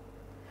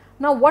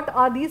 Now, what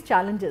are these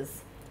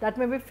challenges that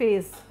may be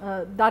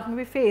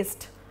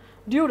faced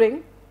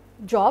during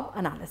job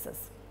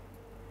analysis?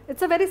 It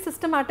is a very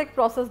systematic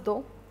process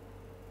though,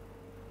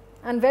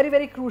 and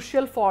very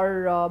crucial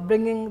for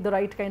bringing the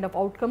right kind of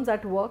outcomes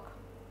at work.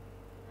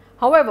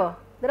 However,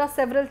 there are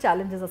several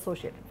challenges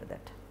associated with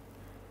it.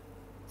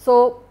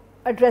 So,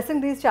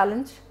 addressing these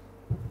challenges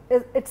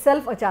is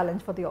itself a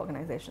challenge for the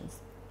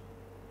organizations,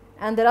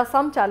 and there are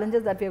some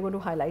challenges that we are going to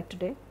highlight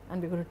today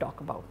and we are going to talk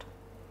about.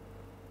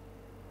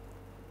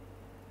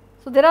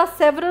 So, there are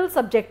several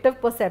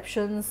subjective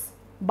perceptions,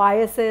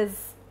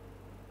 biases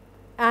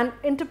and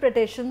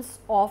interpretations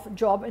of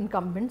job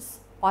incumbents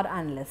or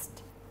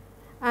analysts,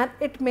 and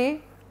it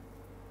may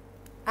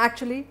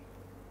actually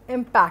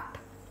impact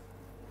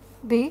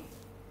the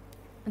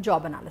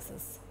job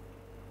analysis,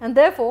 and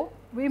therefore,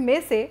 we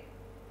may say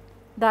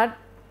that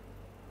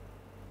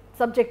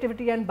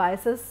subjectivity and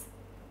biases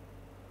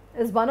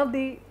is one of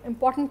the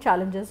important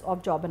challenges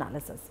of job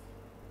analysis.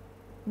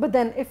 But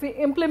then if we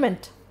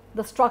implement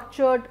the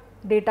structured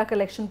data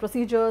collection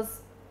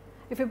procedures,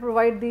 if we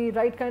provide the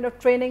right kind of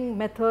training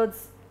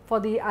methods for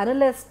the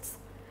analysts,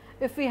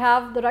 if we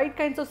have the right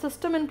kinds of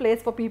system in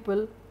place for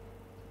people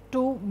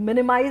to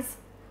minimize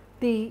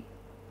the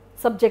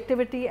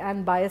subjectivity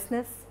and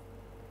biasness,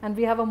 and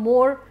we have a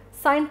more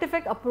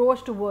scientific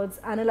approach towards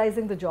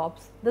analyzing the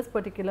jobs, this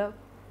particular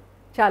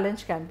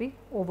challenge can be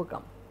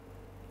overcome.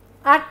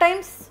 At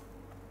times,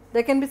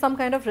 there can be some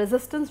kind of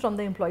resistance from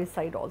the employee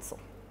side also.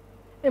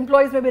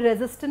 Employees may be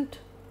resistant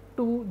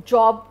to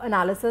job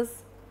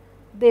analysis.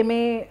 They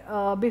may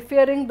be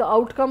fearing the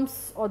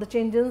outcomes or the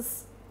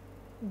changes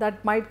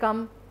that might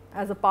come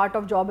as a part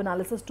of job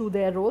analysis to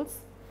their roles.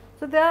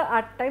 So, they are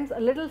at times a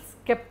little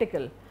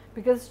skeptical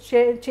because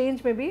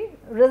change may be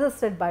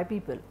resisted by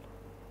people.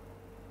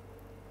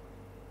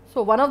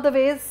 So, one of the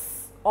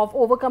ways of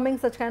overcoming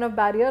such kind of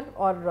barrier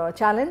or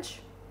challenge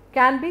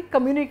can be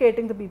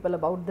communicating to people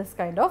about this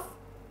kind of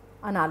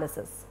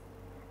analysis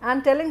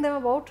and telling them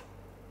about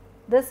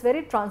this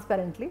very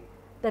transparently,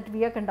 that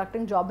we are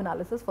conducting job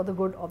analysis for the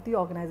good of the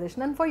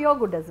organization and for your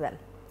good as well,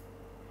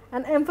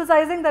 and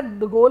emphasizing that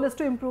the goal is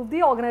to improve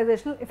the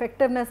organizational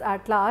effectiveness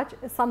at large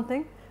is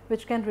something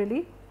which can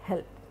really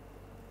help.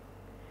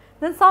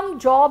 Then some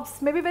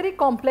jobs may be very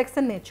complex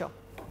in nature.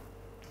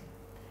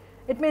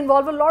 It may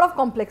involve a lot of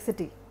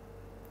complexity,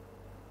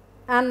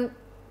 and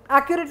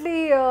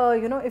accurately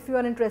if you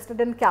are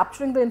interested in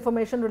capturing the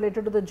information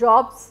related to the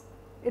jobs,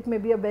 it may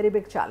be a very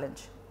big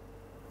challenge.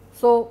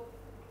 So,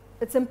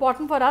 it is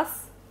important for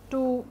us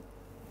to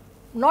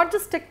not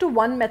just stick to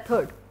one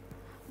method,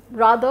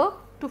 rather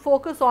to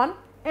focus on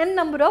n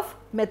number of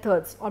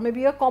methods or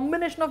maybe a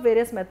combination of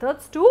various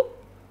methods to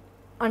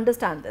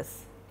understand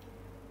this.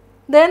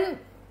 Then,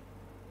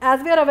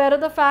 as we are aware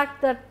of the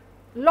fact that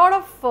lot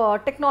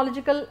of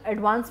technological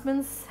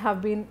advancements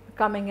have been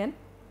coming in,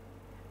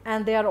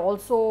 and they are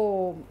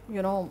also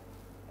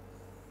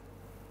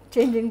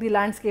changing the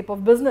landscape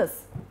of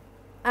business,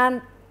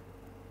 and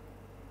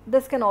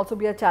this can also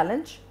be a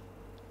challenge,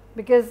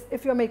 because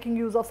if you are making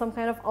use of some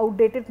kind of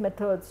outdated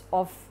methods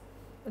of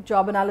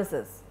job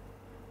analysis,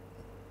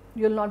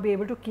 you will not be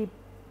able to keep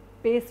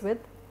pace with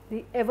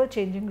the ever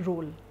changing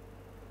role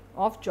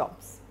of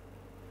jobs.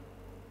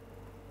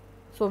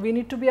 So, we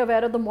need to be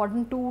aware of the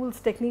modern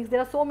tools, techniques. There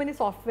are so many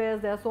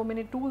softwares, there are so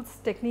many tools,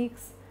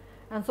 techniques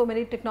and so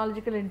many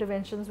technological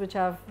interventions which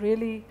have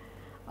really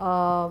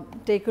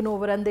taken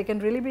over, and they can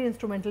really be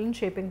instrumental in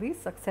shaping the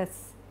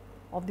success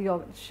of the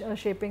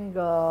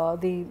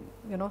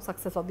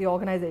success of the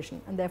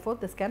organization, and therefore,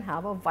 this can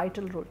have a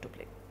vital role to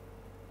play.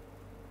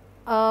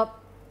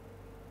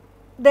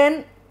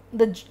 Then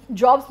the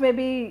jobs may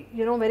be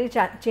very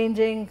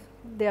changing,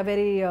 they are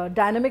very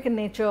dynamic in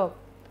nature.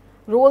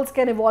 Roles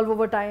can evolve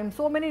over time,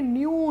 so many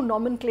new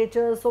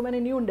nomenclatures, so many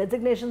new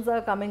designations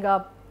are coming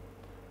up.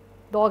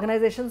 The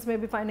organizations may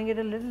be finding it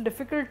a little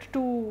difficult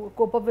to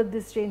cope up with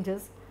these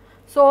changes.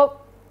 So,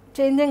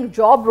 changing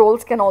job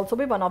roles can also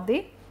be one of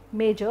the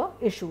major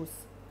issues.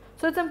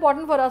 So, it is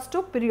important for us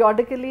to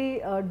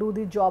periodically do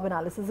the job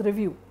analysis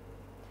review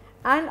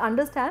and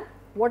understand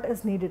what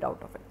is needed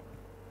out of it.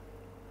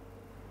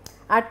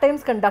 At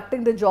times,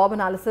 conducting the job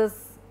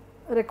analysis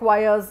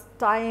requires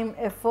time,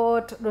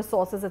 effort,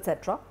 resources,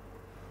 etc.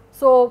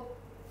 So,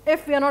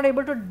 if we are not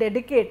able to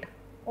dedicate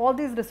all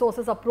these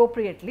resources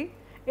appropriately,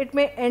 it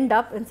may end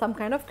up in some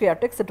kind of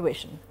chaotic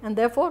situation, and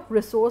therefore,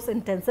 resource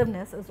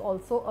intensiveness is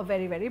also a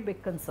very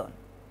big concern.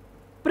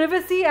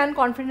 Privacy and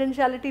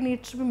confidentiality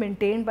needs to be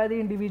maintained by the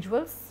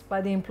individuals,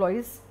 by the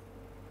employees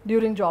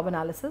during job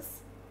analysis,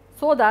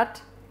 so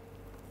that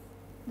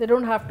they do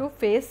not have to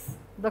face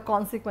the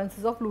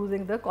consequences of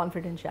losing the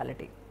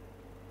confidentiality.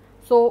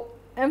 So,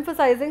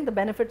 emphasizing the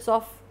benefits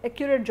of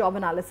accurate job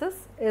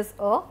analysis is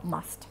a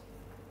must.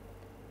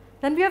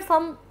 Then we have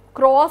some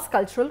cross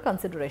cultural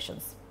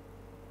considerations.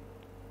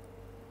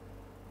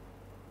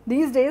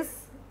 These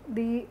days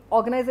the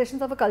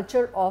organizations have a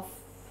culture of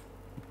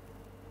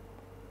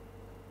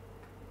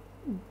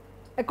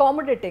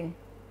accommodating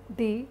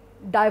the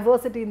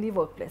diversity in the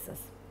workplaces.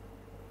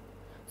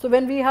 So,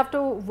 when we have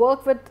to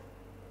work with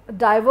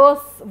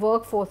diverse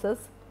workforces,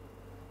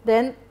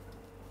 then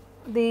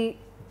the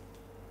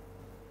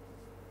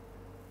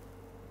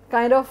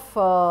kind of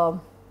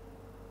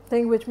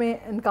thing which may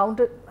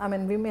encounter,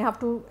 we may have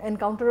to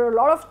encounter a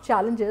lot of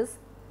challenges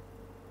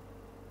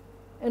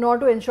in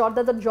order to ensure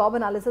that the job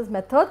analysis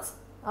methods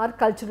are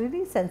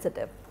culturally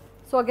sensitive.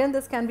 So, again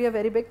this can be a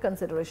very big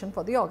consideration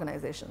for the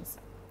organizations.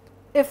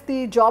 If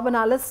the job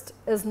analyst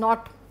is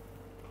not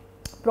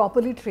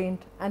properly trained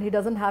and he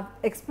does not have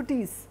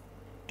expertise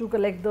to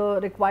collect the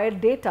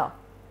required data,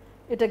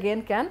 it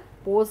again can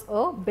pose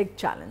a big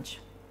challenge.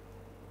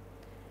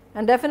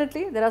 And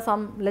definitely there are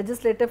some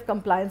legislative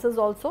compliances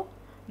also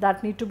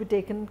that need to be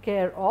taken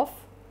care of,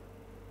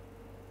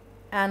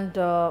 and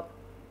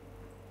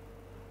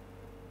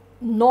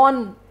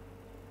and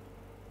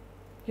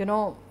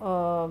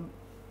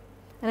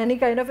any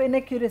kind of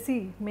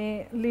inaccuracy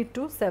may lead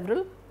to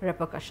several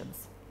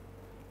repercussions.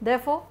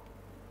 Therefore,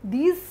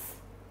 these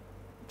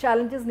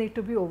challenges need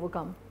to be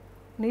overcome,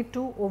 be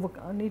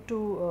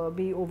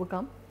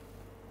overcome,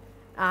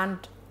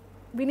 and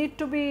we need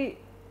to be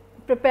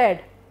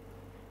prepared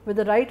with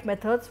the right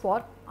methods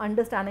for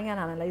understanding and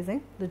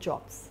analyzing the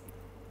jobs.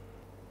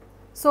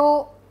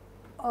 So,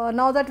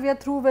 now that we are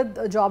through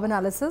with job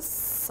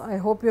analysis, I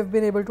hope you have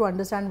been able to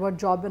understand what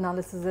job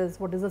analysis is,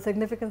 what is the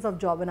significance of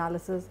job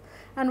analysis,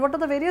 and what are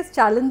the various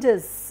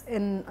challenges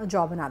in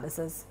job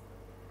analysis.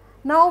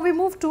 Now, we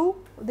move to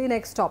the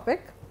next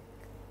topic,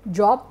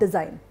 job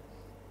design.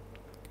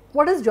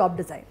 What is job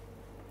design?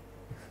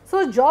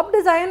 So, job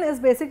design is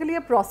basically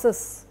a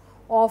process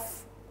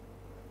of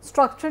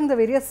structuring the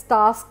various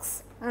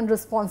tasks and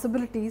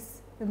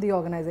responsibilities in the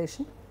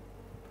organization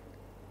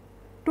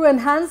to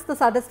enhance the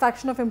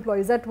satisfaction of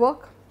employees at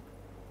work,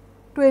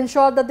 to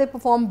ensure that they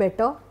perform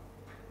better,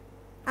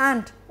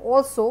 and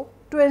also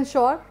to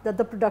ensure that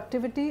the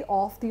productivity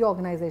of the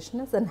organization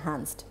is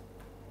enhanced.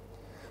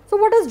 So,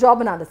 what is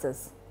job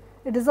analysis?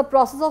 It is a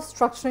process of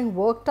structuring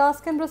work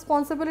tasks and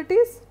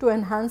responsibilities to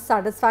enhance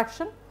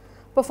satisfaction,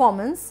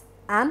 performance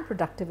and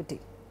productivity.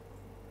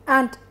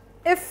 And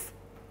if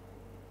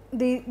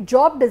the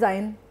job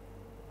design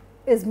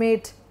is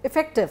made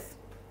effective,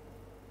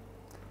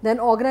 then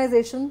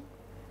organization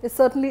is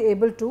certainly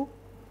able to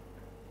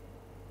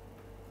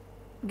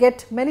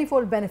get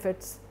manifold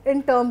benefits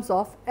in terms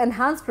of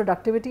enhanced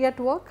productivity at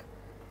work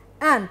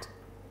and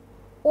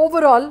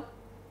overall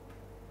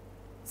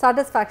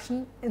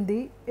satisfaction in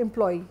the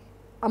employee,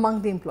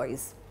 among the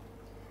employees,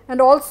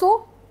 and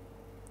also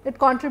it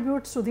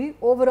contributes to the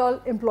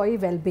overall employee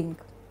well-being.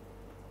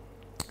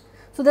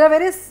 So, there are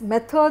various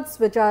methods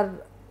which are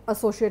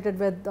associated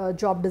with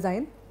job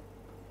design.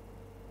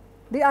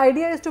 The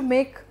idea is to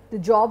make the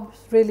jobs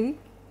really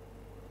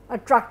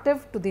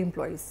attractive to the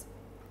employees,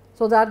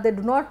 so that they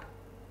do not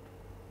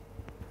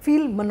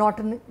feel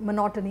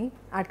monotony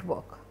at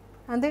work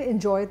and they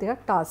enjoy their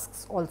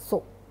tasks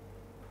also,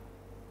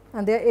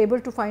 and they are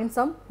able to find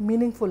some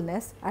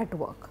meaningfulness at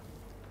work.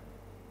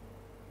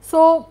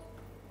 So,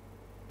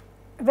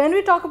 when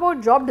we talk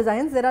about job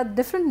designs, there are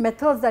different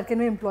methods that can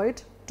be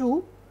employed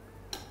to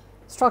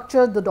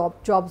structure the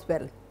jobs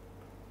well.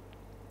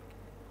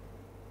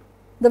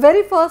 The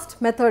very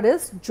first method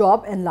is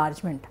job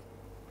enlargement.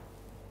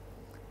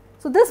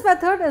 So, this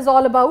method is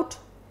all about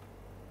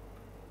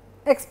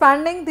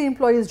expanding the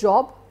employee's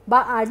job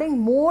by adding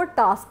more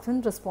tasks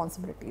and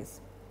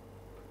responsibilities.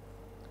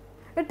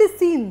 It is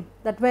seen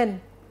that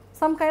when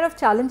some kind of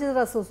challenges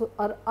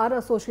are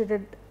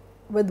associated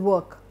with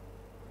work,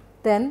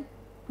 then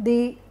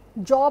the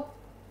job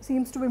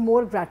seems to be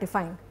more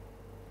gratifying,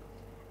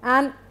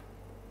 and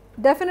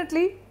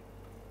definitely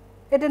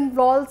it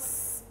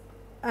involves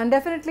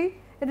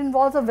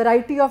a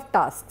variety of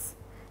tasks.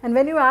 And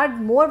when you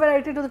add more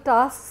variety to the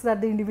tasks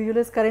that the individual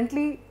is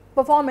currently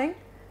performing,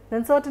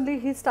 then certainly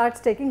he starts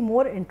taking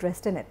more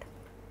interest in it.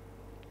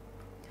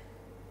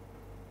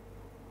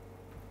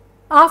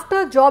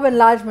 After job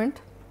enlargement,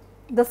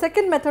 the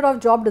second method of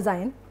job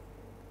design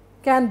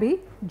can be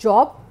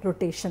job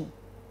rotation.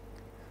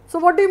 So,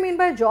 what do you mean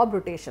by job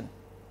rotation?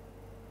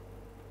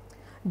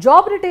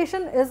 Job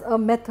rotation is a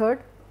method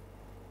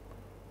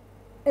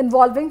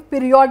involving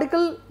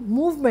periodical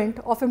movement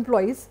of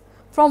employees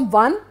from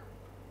one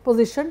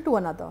position to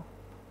another.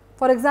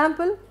 For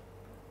example,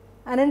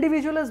 an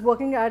individual is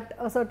working at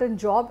a certain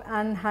job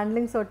and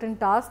handling certain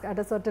tasks at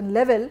a certain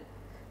level,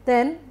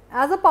 then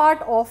as a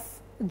part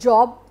of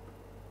job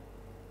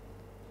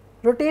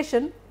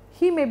rotation,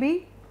 he may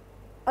be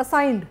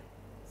assigned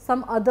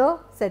some other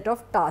set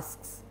of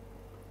tasks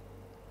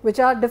which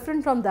are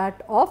different from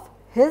that of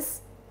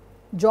his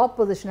job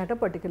position at a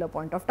particular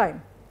point of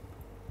time.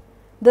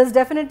 This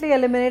definitely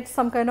eliminates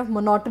some kind of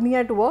monotony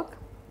at work.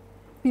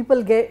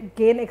 People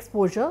gain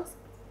exposures,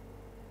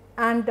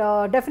 and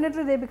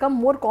definitely they become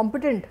more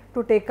competent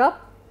to take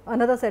up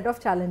another set of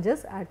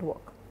challenges at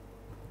work.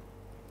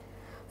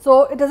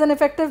 So, it is an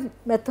effective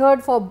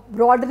method for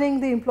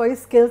broadening the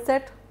employee's skill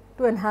set,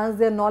 to enhance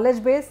their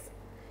knowledge base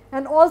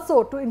and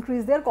also to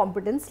increase their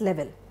competence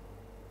level.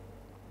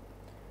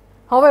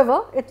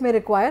 However, it may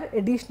require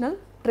additional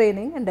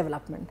training and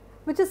development,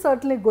 which is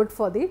certainly good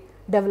for the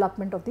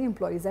development of the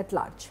employees at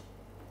large.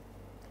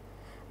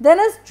 Then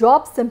is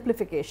job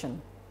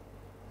simplification.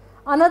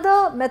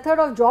 Another method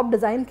of job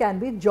design can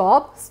be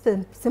job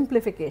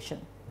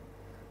simplification.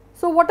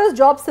 So, what is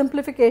job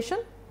simplification?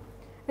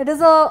 It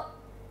is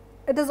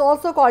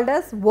also called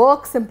as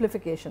work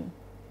simplification.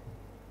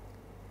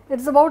 It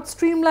is about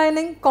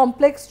streamlining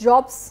complex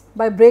jobs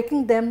by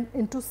breaking them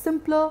into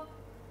simpler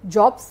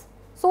jobs,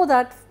 so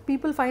that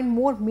people find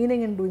more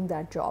meaning in doing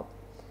that job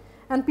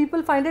and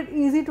people find it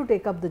easy to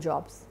take up the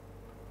jobs.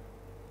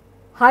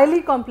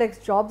 Highly complex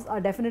jobs are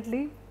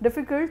definitely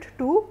difficult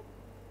to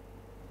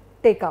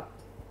take up.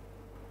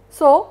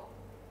 So,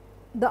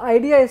 the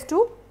idea is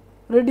to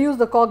reduce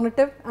the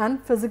cognitive and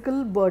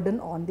physical burden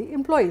on the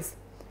employees,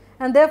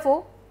 and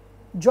therefore,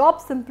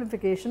 job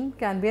simplification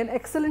can be an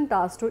excellent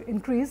task to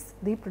increase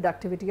the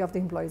productivity of the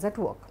employees at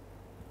work.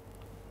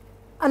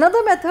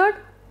 Another method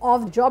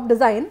of job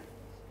design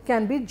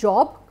can be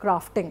job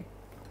crafting.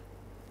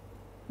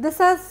 This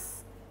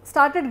has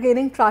started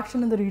gaining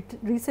traction in the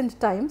recent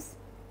times,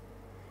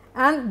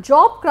 and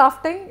job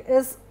crafting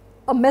is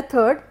a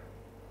method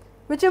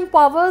which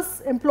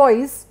empowers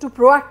employees to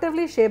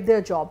proactively shape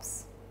their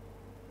jobs,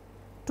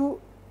 to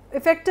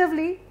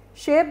effectively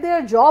shape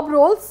their job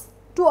roles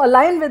to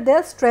align with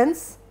their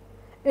strengths,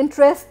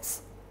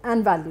 interests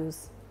and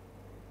values.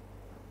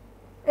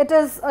 It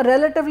is a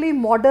relatively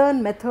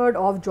modern method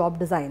of job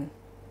design.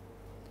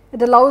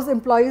 It allows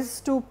employees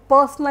to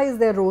personalize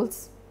their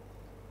roles,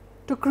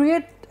 to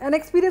create an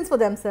experience for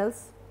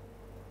themselves,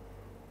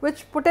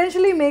 which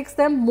potentially makes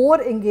them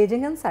more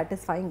engaging and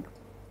satisfying.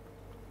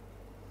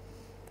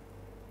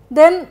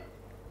 Then,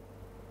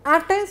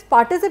 at times,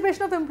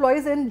 participation of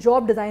employees in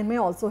job design may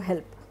also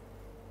help,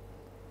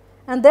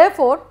 and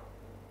therefore,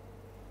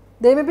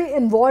 they may be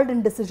involved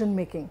in decision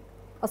making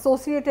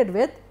associated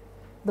with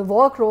the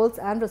work roles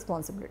and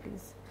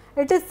responsibilities.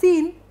 It is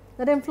seen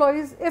that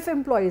if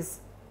employees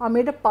are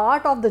made a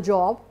part of the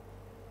job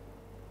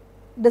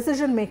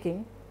decision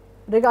making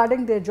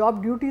regarding their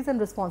job duties and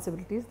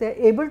responsibilities, they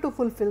are able to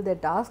fulfill their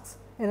tasks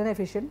in an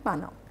efficient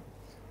manner.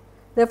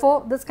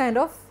 Therefore, this kind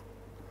of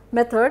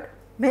method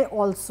may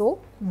also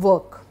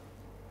work.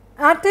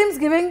 At times,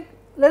 giving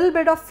little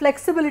bit of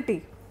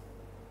flexibility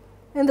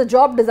in the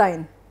job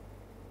design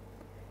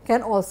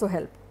can also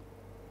help.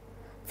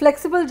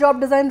 Flexible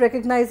job design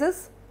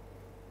recognizes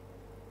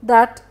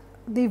that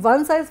the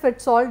one size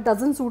fits all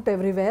does not suit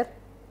everywhere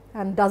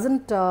and does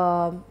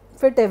not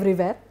fit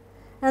everywhere,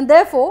 and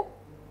therefore,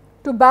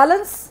 to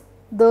balance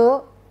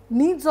the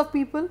needs of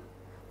people,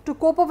 to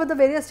cope up with the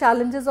various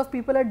challenges of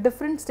people at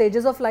different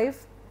stages of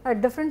life,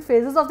 at different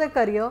phases of their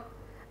career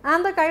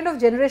and the kind of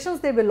generations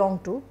they belong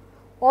to,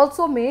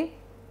 also may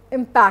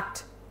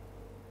impact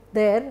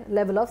their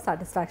level of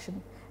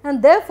satisfaction,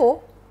 and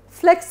therefore,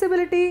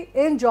 flexibility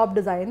in job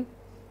design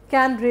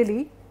can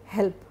really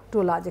help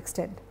to a large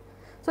extent.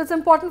 So, it is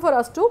important for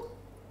us to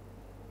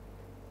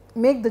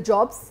make the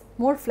jobs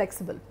more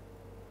flexible,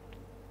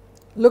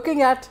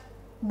 looking at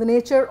the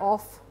nature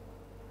of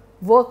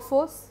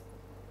workforce,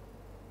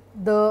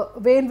 the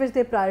way in which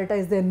they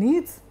prioritize their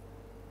needs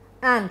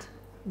and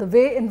the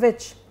way in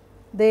which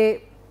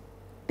they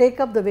take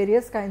up the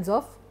various kinds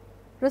of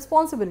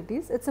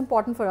responsibilities. It is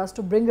important for us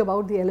to bring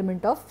about the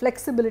element of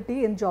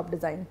flexibility in job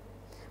design,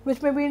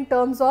 which may be in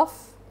terms of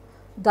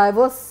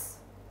diverse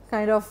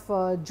kind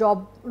of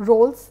job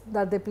roles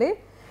that they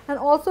play, and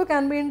also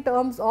can be in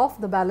terms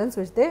of the balance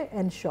which they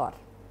ensure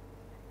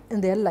in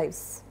their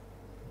lives.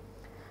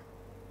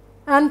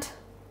 And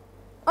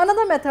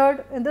another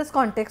method in this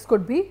context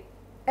could be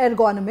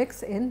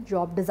ergonomics in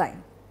job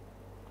design.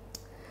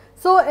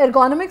 So,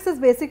 ergonomics is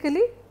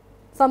basically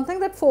something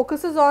that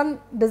focuses on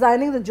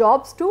designing the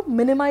jobs to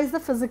minimize the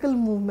physical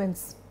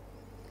movements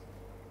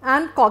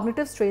and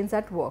cognitive strains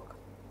at work.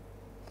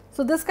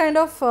 So, this kind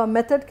of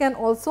method can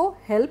also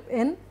help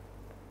in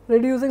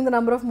reducing the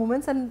number of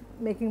movements and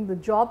making the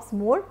jobs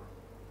more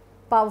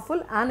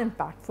powerful and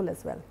impactful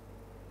as well.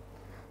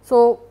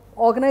 So,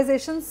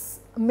 organizations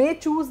may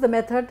choose the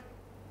method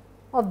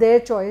of their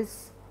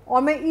choice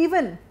or may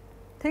even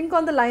think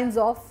on the lines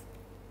of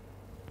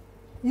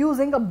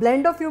using a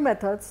blend of few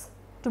methods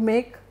to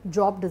make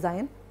job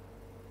design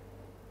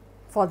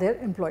for their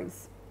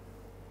employees.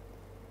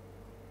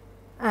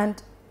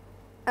 And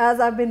as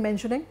I have been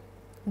mentioning,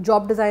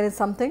 job design is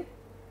something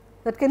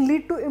that can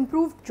lead to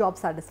improved job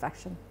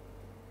satisfaction.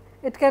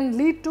 It can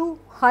lead to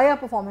higher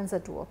performance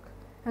at work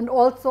and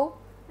also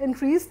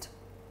increases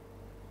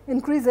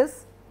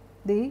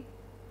the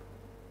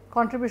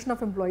contribution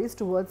of employees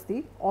towards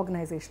the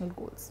organizational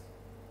goals.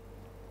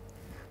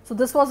 So,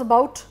 this was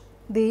about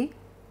the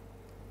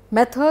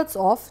methods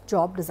of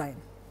job design.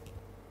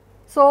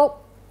 So,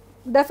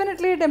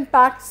 definitely it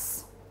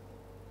impacts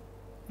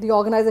the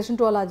organization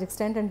to a large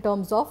extent in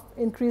terms of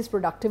increased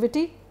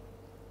productivity,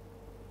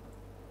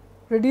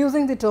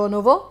 reducing the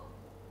turnover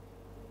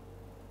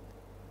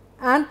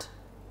and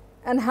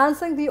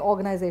enhancing the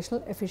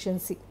organizational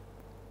efficiency.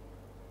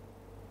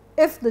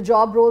 If the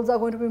job roles are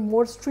going to be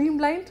more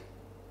streamlined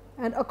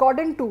and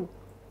according to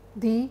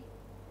the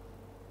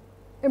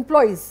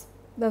employees,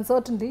 then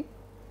certainly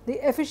the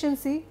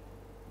efficiency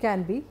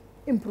can be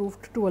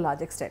improved to a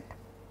large extent.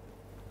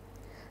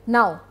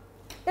 Now,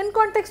 in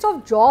context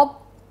of job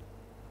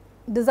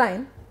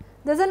design,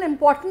 there is an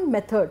important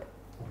method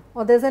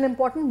or there is an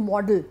important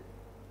model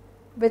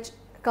which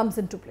comes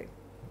into play,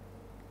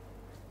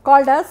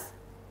 called as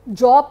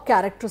job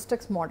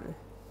characteristics model.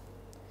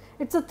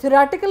 It is a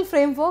theoretical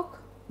framework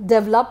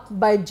developed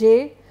by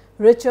J.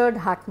 Richard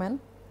Hackman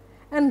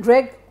and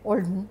Greg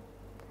Oldman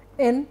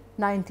in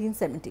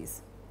 1970s.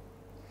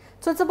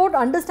 So, it is about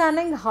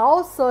understanding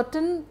how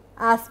certain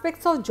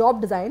aspects of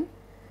job design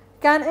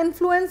can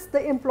influence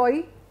the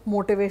employee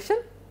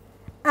motivation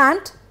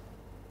and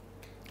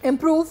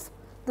improve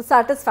the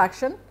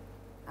satisfaction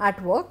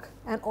at work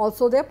and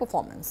also their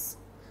performance.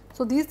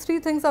 So, these three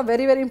things are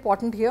very, very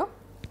important here.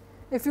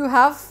 If you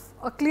have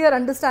a clear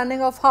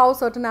understanding of how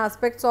certain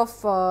aspects of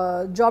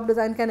job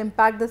design can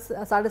impact the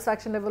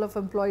satisfaction level of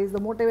employees,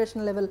 the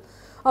motivation level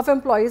of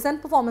employees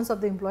and performance of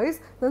the employees,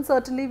 then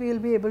certainly we will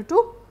be able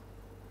to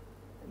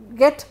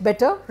get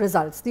better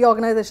results. The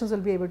organizations will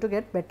be able to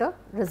get better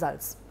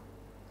results.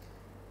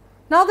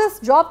 Now, this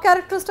job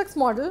characteristics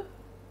model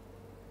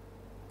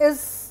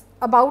is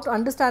about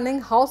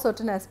understanding how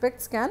certain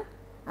aspects can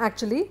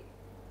actually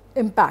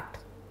impact.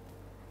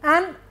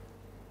 And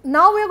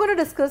now we are going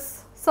to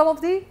discuss some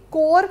of the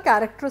core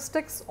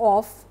characteristics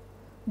of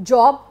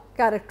job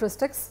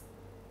characteristics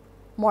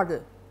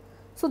model.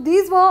 So,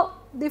 these were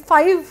the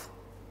 5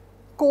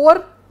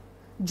 core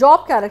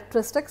job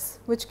characteristics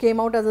which came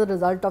out as a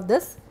result of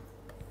this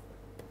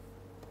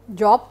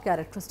job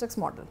characteristics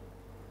model.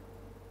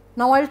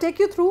 Now, I will take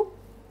you through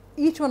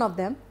each one of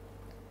them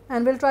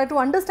and we will try to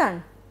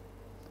understand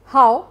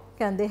how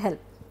can they help.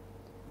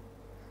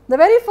 The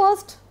very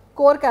first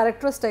core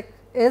characteristic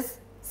is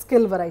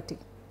skill variety.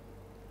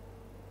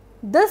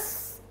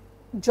 This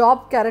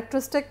job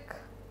characteristic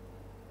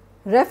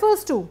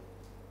refers to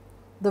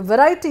the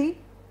variety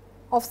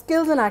of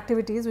skills and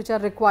activities which are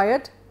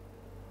required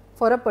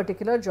for a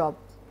particular job.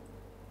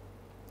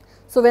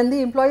 So, when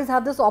the employees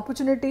have this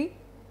opportunity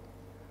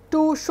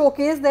to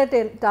showcase their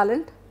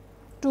talent,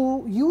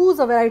 to use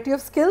a variety of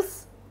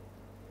skills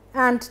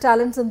and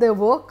talents in their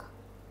work,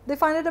 they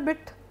find it a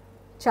bit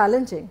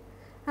challenging,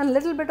 and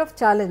little bit of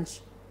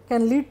challenge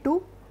can lead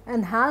to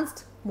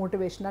enhanced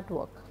motivation at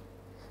work,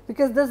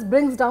 because this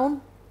brings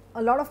down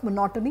a lot of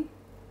monotony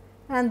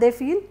and they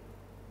feel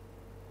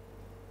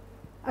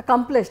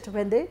accomplished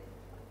when they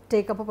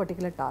take up a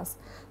particular task.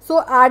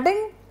 So,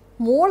 adding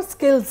more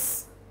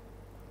skills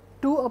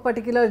to a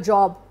particular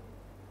job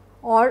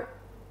or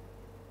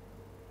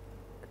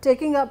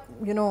taking up,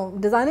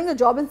 designing a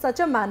job in such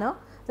a manner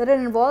that it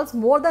involves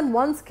more than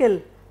one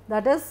skill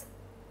that is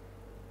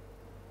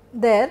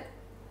there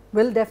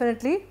will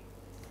definitely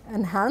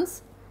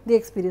enhance the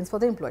experience for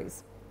the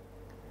employees.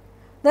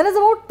 Then is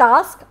about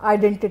task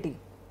identity.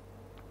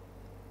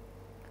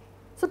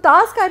 So,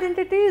 task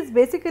identity is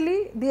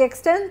basically the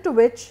extent to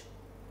which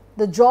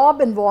the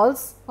job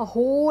involves a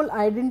whole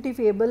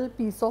identifiable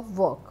piece of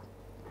work.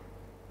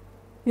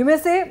 You may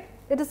say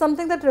it is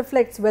something that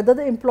reflects whether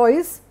the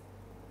employees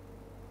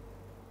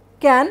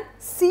can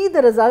see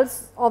the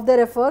results of their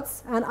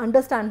efforts and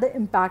understand the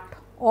impact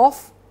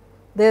of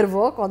their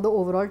work on the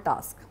overall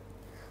task.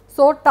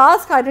 So,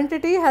 task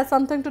identity has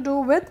something to do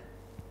with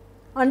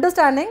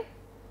understanding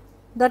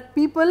that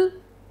people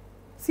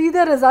see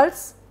their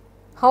results,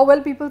 how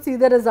well people see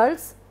their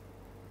results,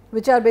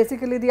 which are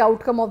basically the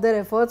outcome of their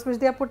efforts which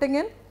they are putting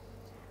in,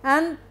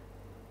 and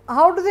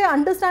how do they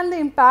understand the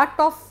impact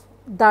of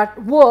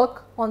that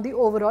work on the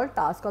overall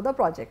task or the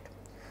project.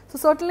 So,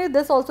 certainly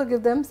this also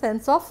gives them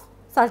sense of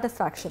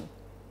satisfaction,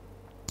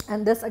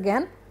 and this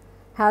again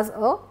has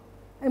a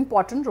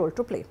important role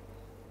to play.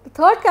 The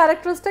third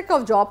characteristic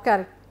of job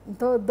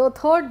the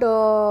third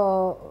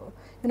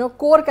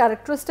core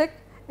characteristic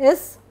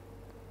is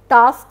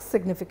task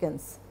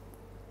significance.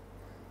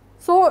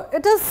 So,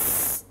 it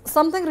is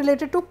something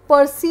related to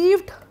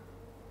perceived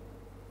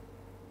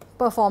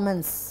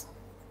performance.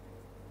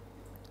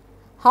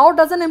 How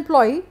does an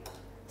employee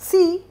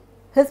see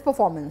his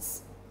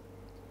performance,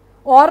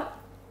 or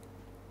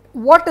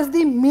what is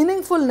the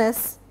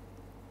meaningfulness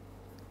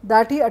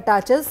that he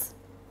attaches,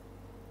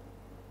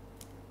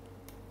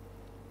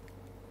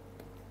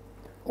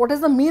 what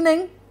is the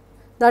meaning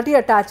that he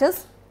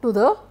attaches to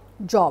the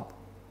job.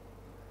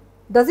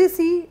 Does he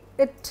see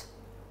it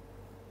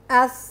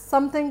as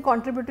something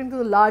contributing to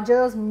the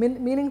larger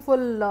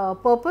meaningful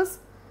purpose,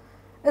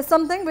 is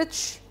something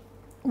which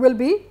will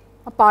be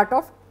a part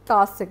of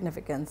task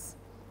significance.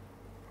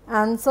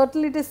 And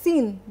certainly it is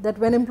seen that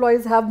when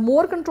employees have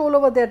more control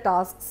over their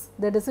tasks,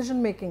 their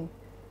decision making,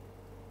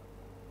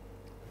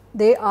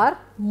 they are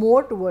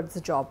more towards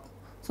the job.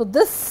 So,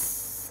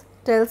 this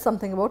tells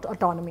something about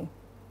autonomy.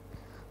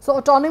 So,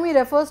 autonomy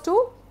refers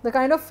to the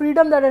kind of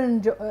freedom that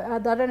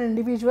an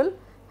individual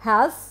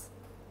has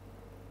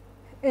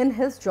in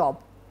his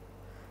job.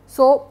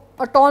 So,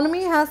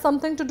 autonomy has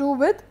something to do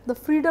with the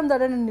freedom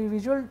that an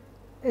individual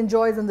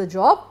enjoys in the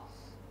job,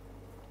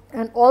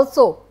 and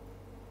also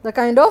the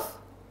kind of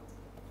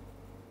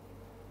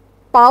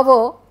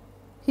power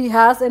he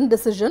has in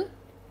decision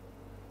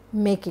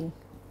making.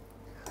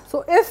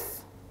 So,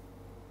 if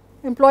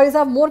employees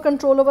have more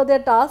control over their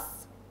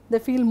tasks, they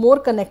feel more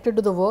connected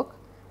to the work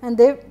and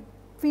they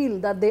feel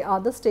that they are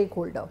the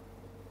stakeholder,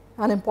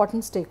 an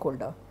important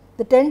stakeholder.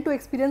 They tend to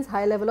experience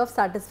high level of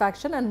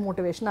satisfaction and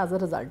motivation as a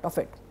result of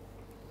it.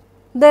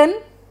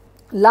 Then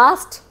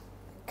last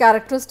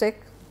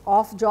characteristic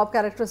of job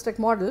characteristic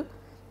model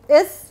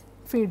is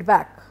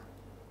feedback.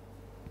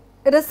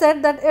 It is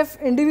said that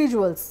if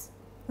individuals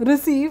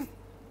receive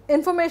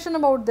information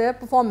about their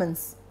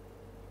performance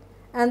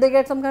and they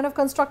get some kind of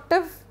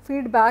constructive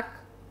feedback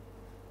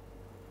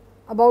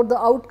about the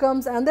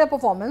outcomes and their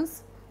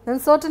performance, then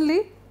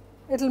certainly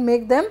it will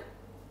make them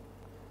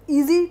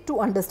easy to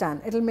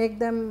understand. It will make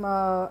them,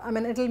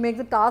 it will make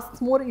the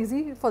tasks more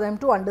easy for them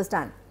to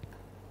understand,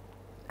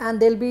 and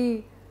they'll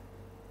be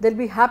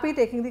happy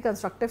taking the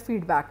constructive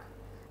feedback,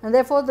 and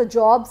therefore the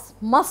jobs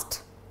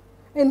must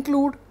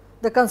include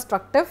the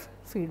constructive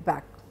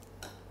feedback.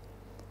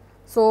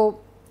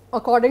 So,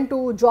 according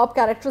to job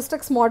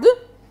characteristics model,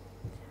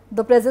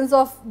 the presence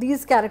of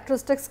these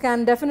characteristics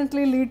can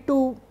definitely lead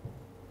to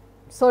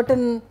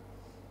certain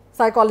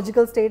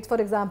psychological states,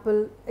 for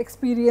example,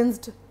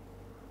 experienced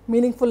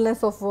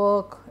meaningfulness of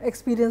work,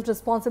 experienced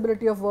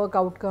responsibility of work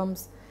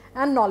outcomes,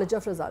 and knowledge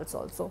of results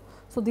also.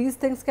 So, these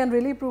things can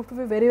really prove to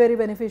be very, very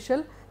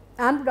beneficial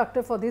and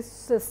productive for the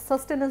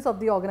sustenance of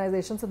the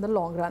organizations in the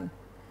long run.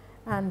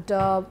 And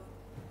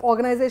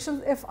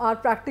organizations, if are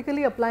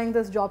practically applying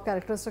this job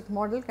characteristic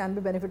model, can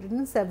be benefited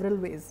in several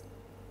ways.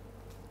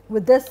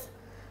 With this,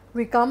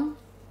 we come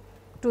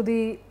to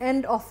the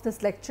end of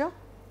this lecture,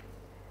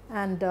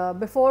 and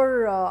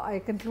before I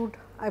conclude,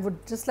 I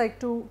would just like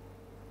to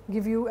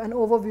give you an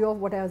overview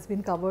of what has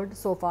been covered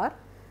so far.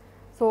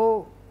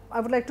 So, I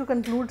would like to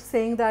conclude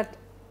saying that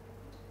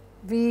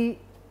we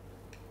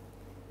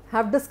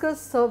have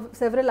discussed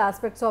several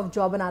aspects of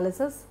job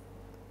analysis,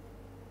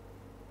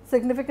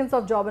 significance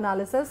of job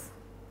analysis,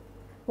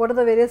 what are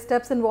the various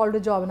steps involved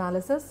in job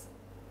analysis,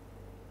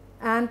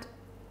 and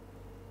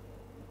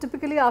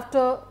typically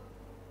after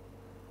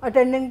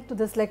attending to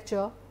this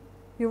lecture,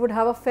 you would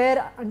have a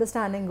fair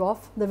understanding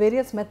of the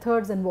various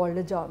methods involved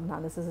in job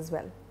analysis as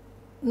well.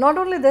 Not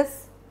only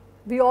this,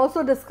 we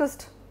also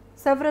discussed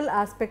several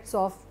aspects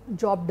of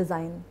job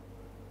design,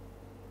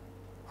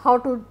 how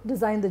to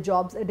design the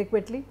jobs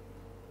adequately,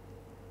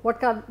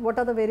 what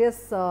are the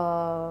various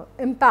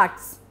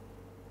impacts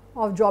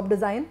of job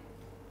design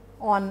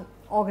on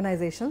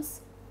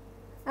organizations,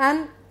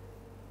 and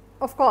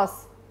of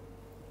course,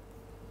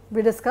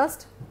 we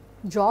discussed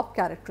job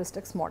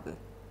characteristics model.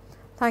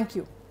 Thank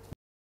you.